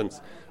violence,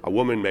 a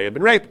woman may have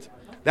been raped.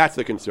 That's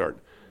the concern.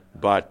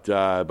 But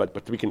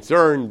to be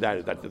concerned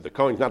that the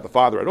Kohen's not the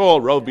father at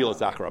all, Rov Bilas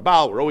Achar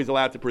Abal, we're always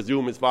allowed to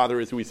presume his father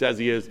is who he says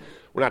he is.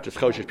 We're not just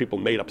Choshish people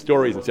made up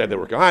stories and said they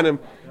were Kohanim.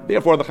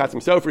 Therefore, the Chasam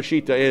Sofer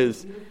Shita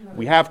is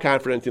we have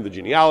confidence in the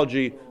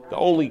genealogy. The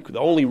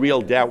only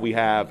real doubt we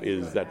have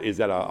is that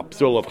a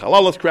psul of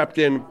Chalalas crept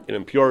in, an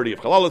impurity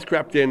of Chalalas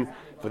crept in.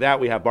 For that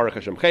we have Baruch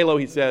Hashem Chelo,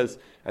 he says,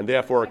 and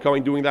therefore a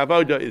Kohen doing the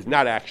avoda is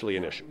not actually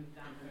an issue.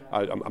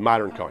 a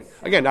modern Kohen.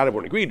 Again, not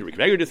everyone agreed. Rick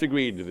Weger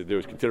disagreed. There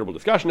was considerable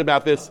discussion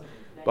about this.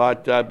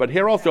 But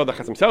here also, the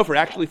Chasam Sofer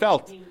actually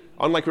felt,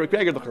 unlike Rick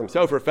Weger, the Chasam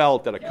Sofer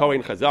felt that a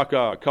Kohen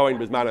Chazaka, a Kohen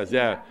Bizman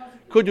Hazeh,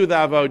 could do the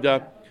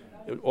avoda.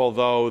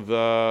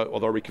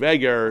 Although Rick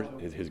Weger,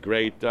 his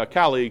great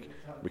colleague,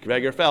 Rick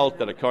Weger felt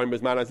that a Kohen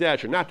Bizman Hazeh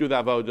should not do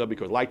the avoda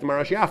because, like the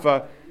Marash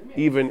Yafa,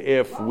 even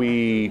if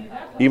we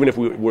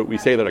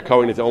say that a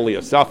Kohen is only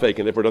a Safek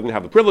and therefore doesn't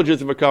have the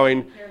privileges of a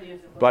Kohen,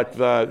 but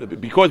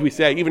because we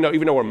say even though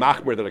we're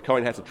machmer that a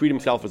Kohen has to treat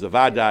himself as a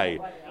vadai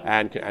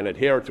and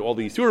adhere to all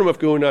the Yisurim of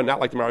Kuna, not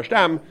like the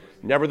Marashtam,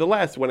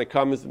 nevertheless, when it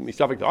comes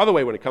Safek the other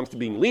way, when it comes to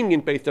being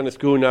lenient based on his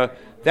Kuna,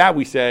 that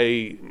we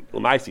say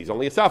L'maisi is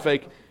only a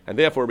Safek, and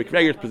therefore Rick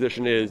Weger's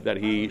position is that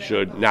he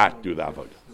should not do the avodah.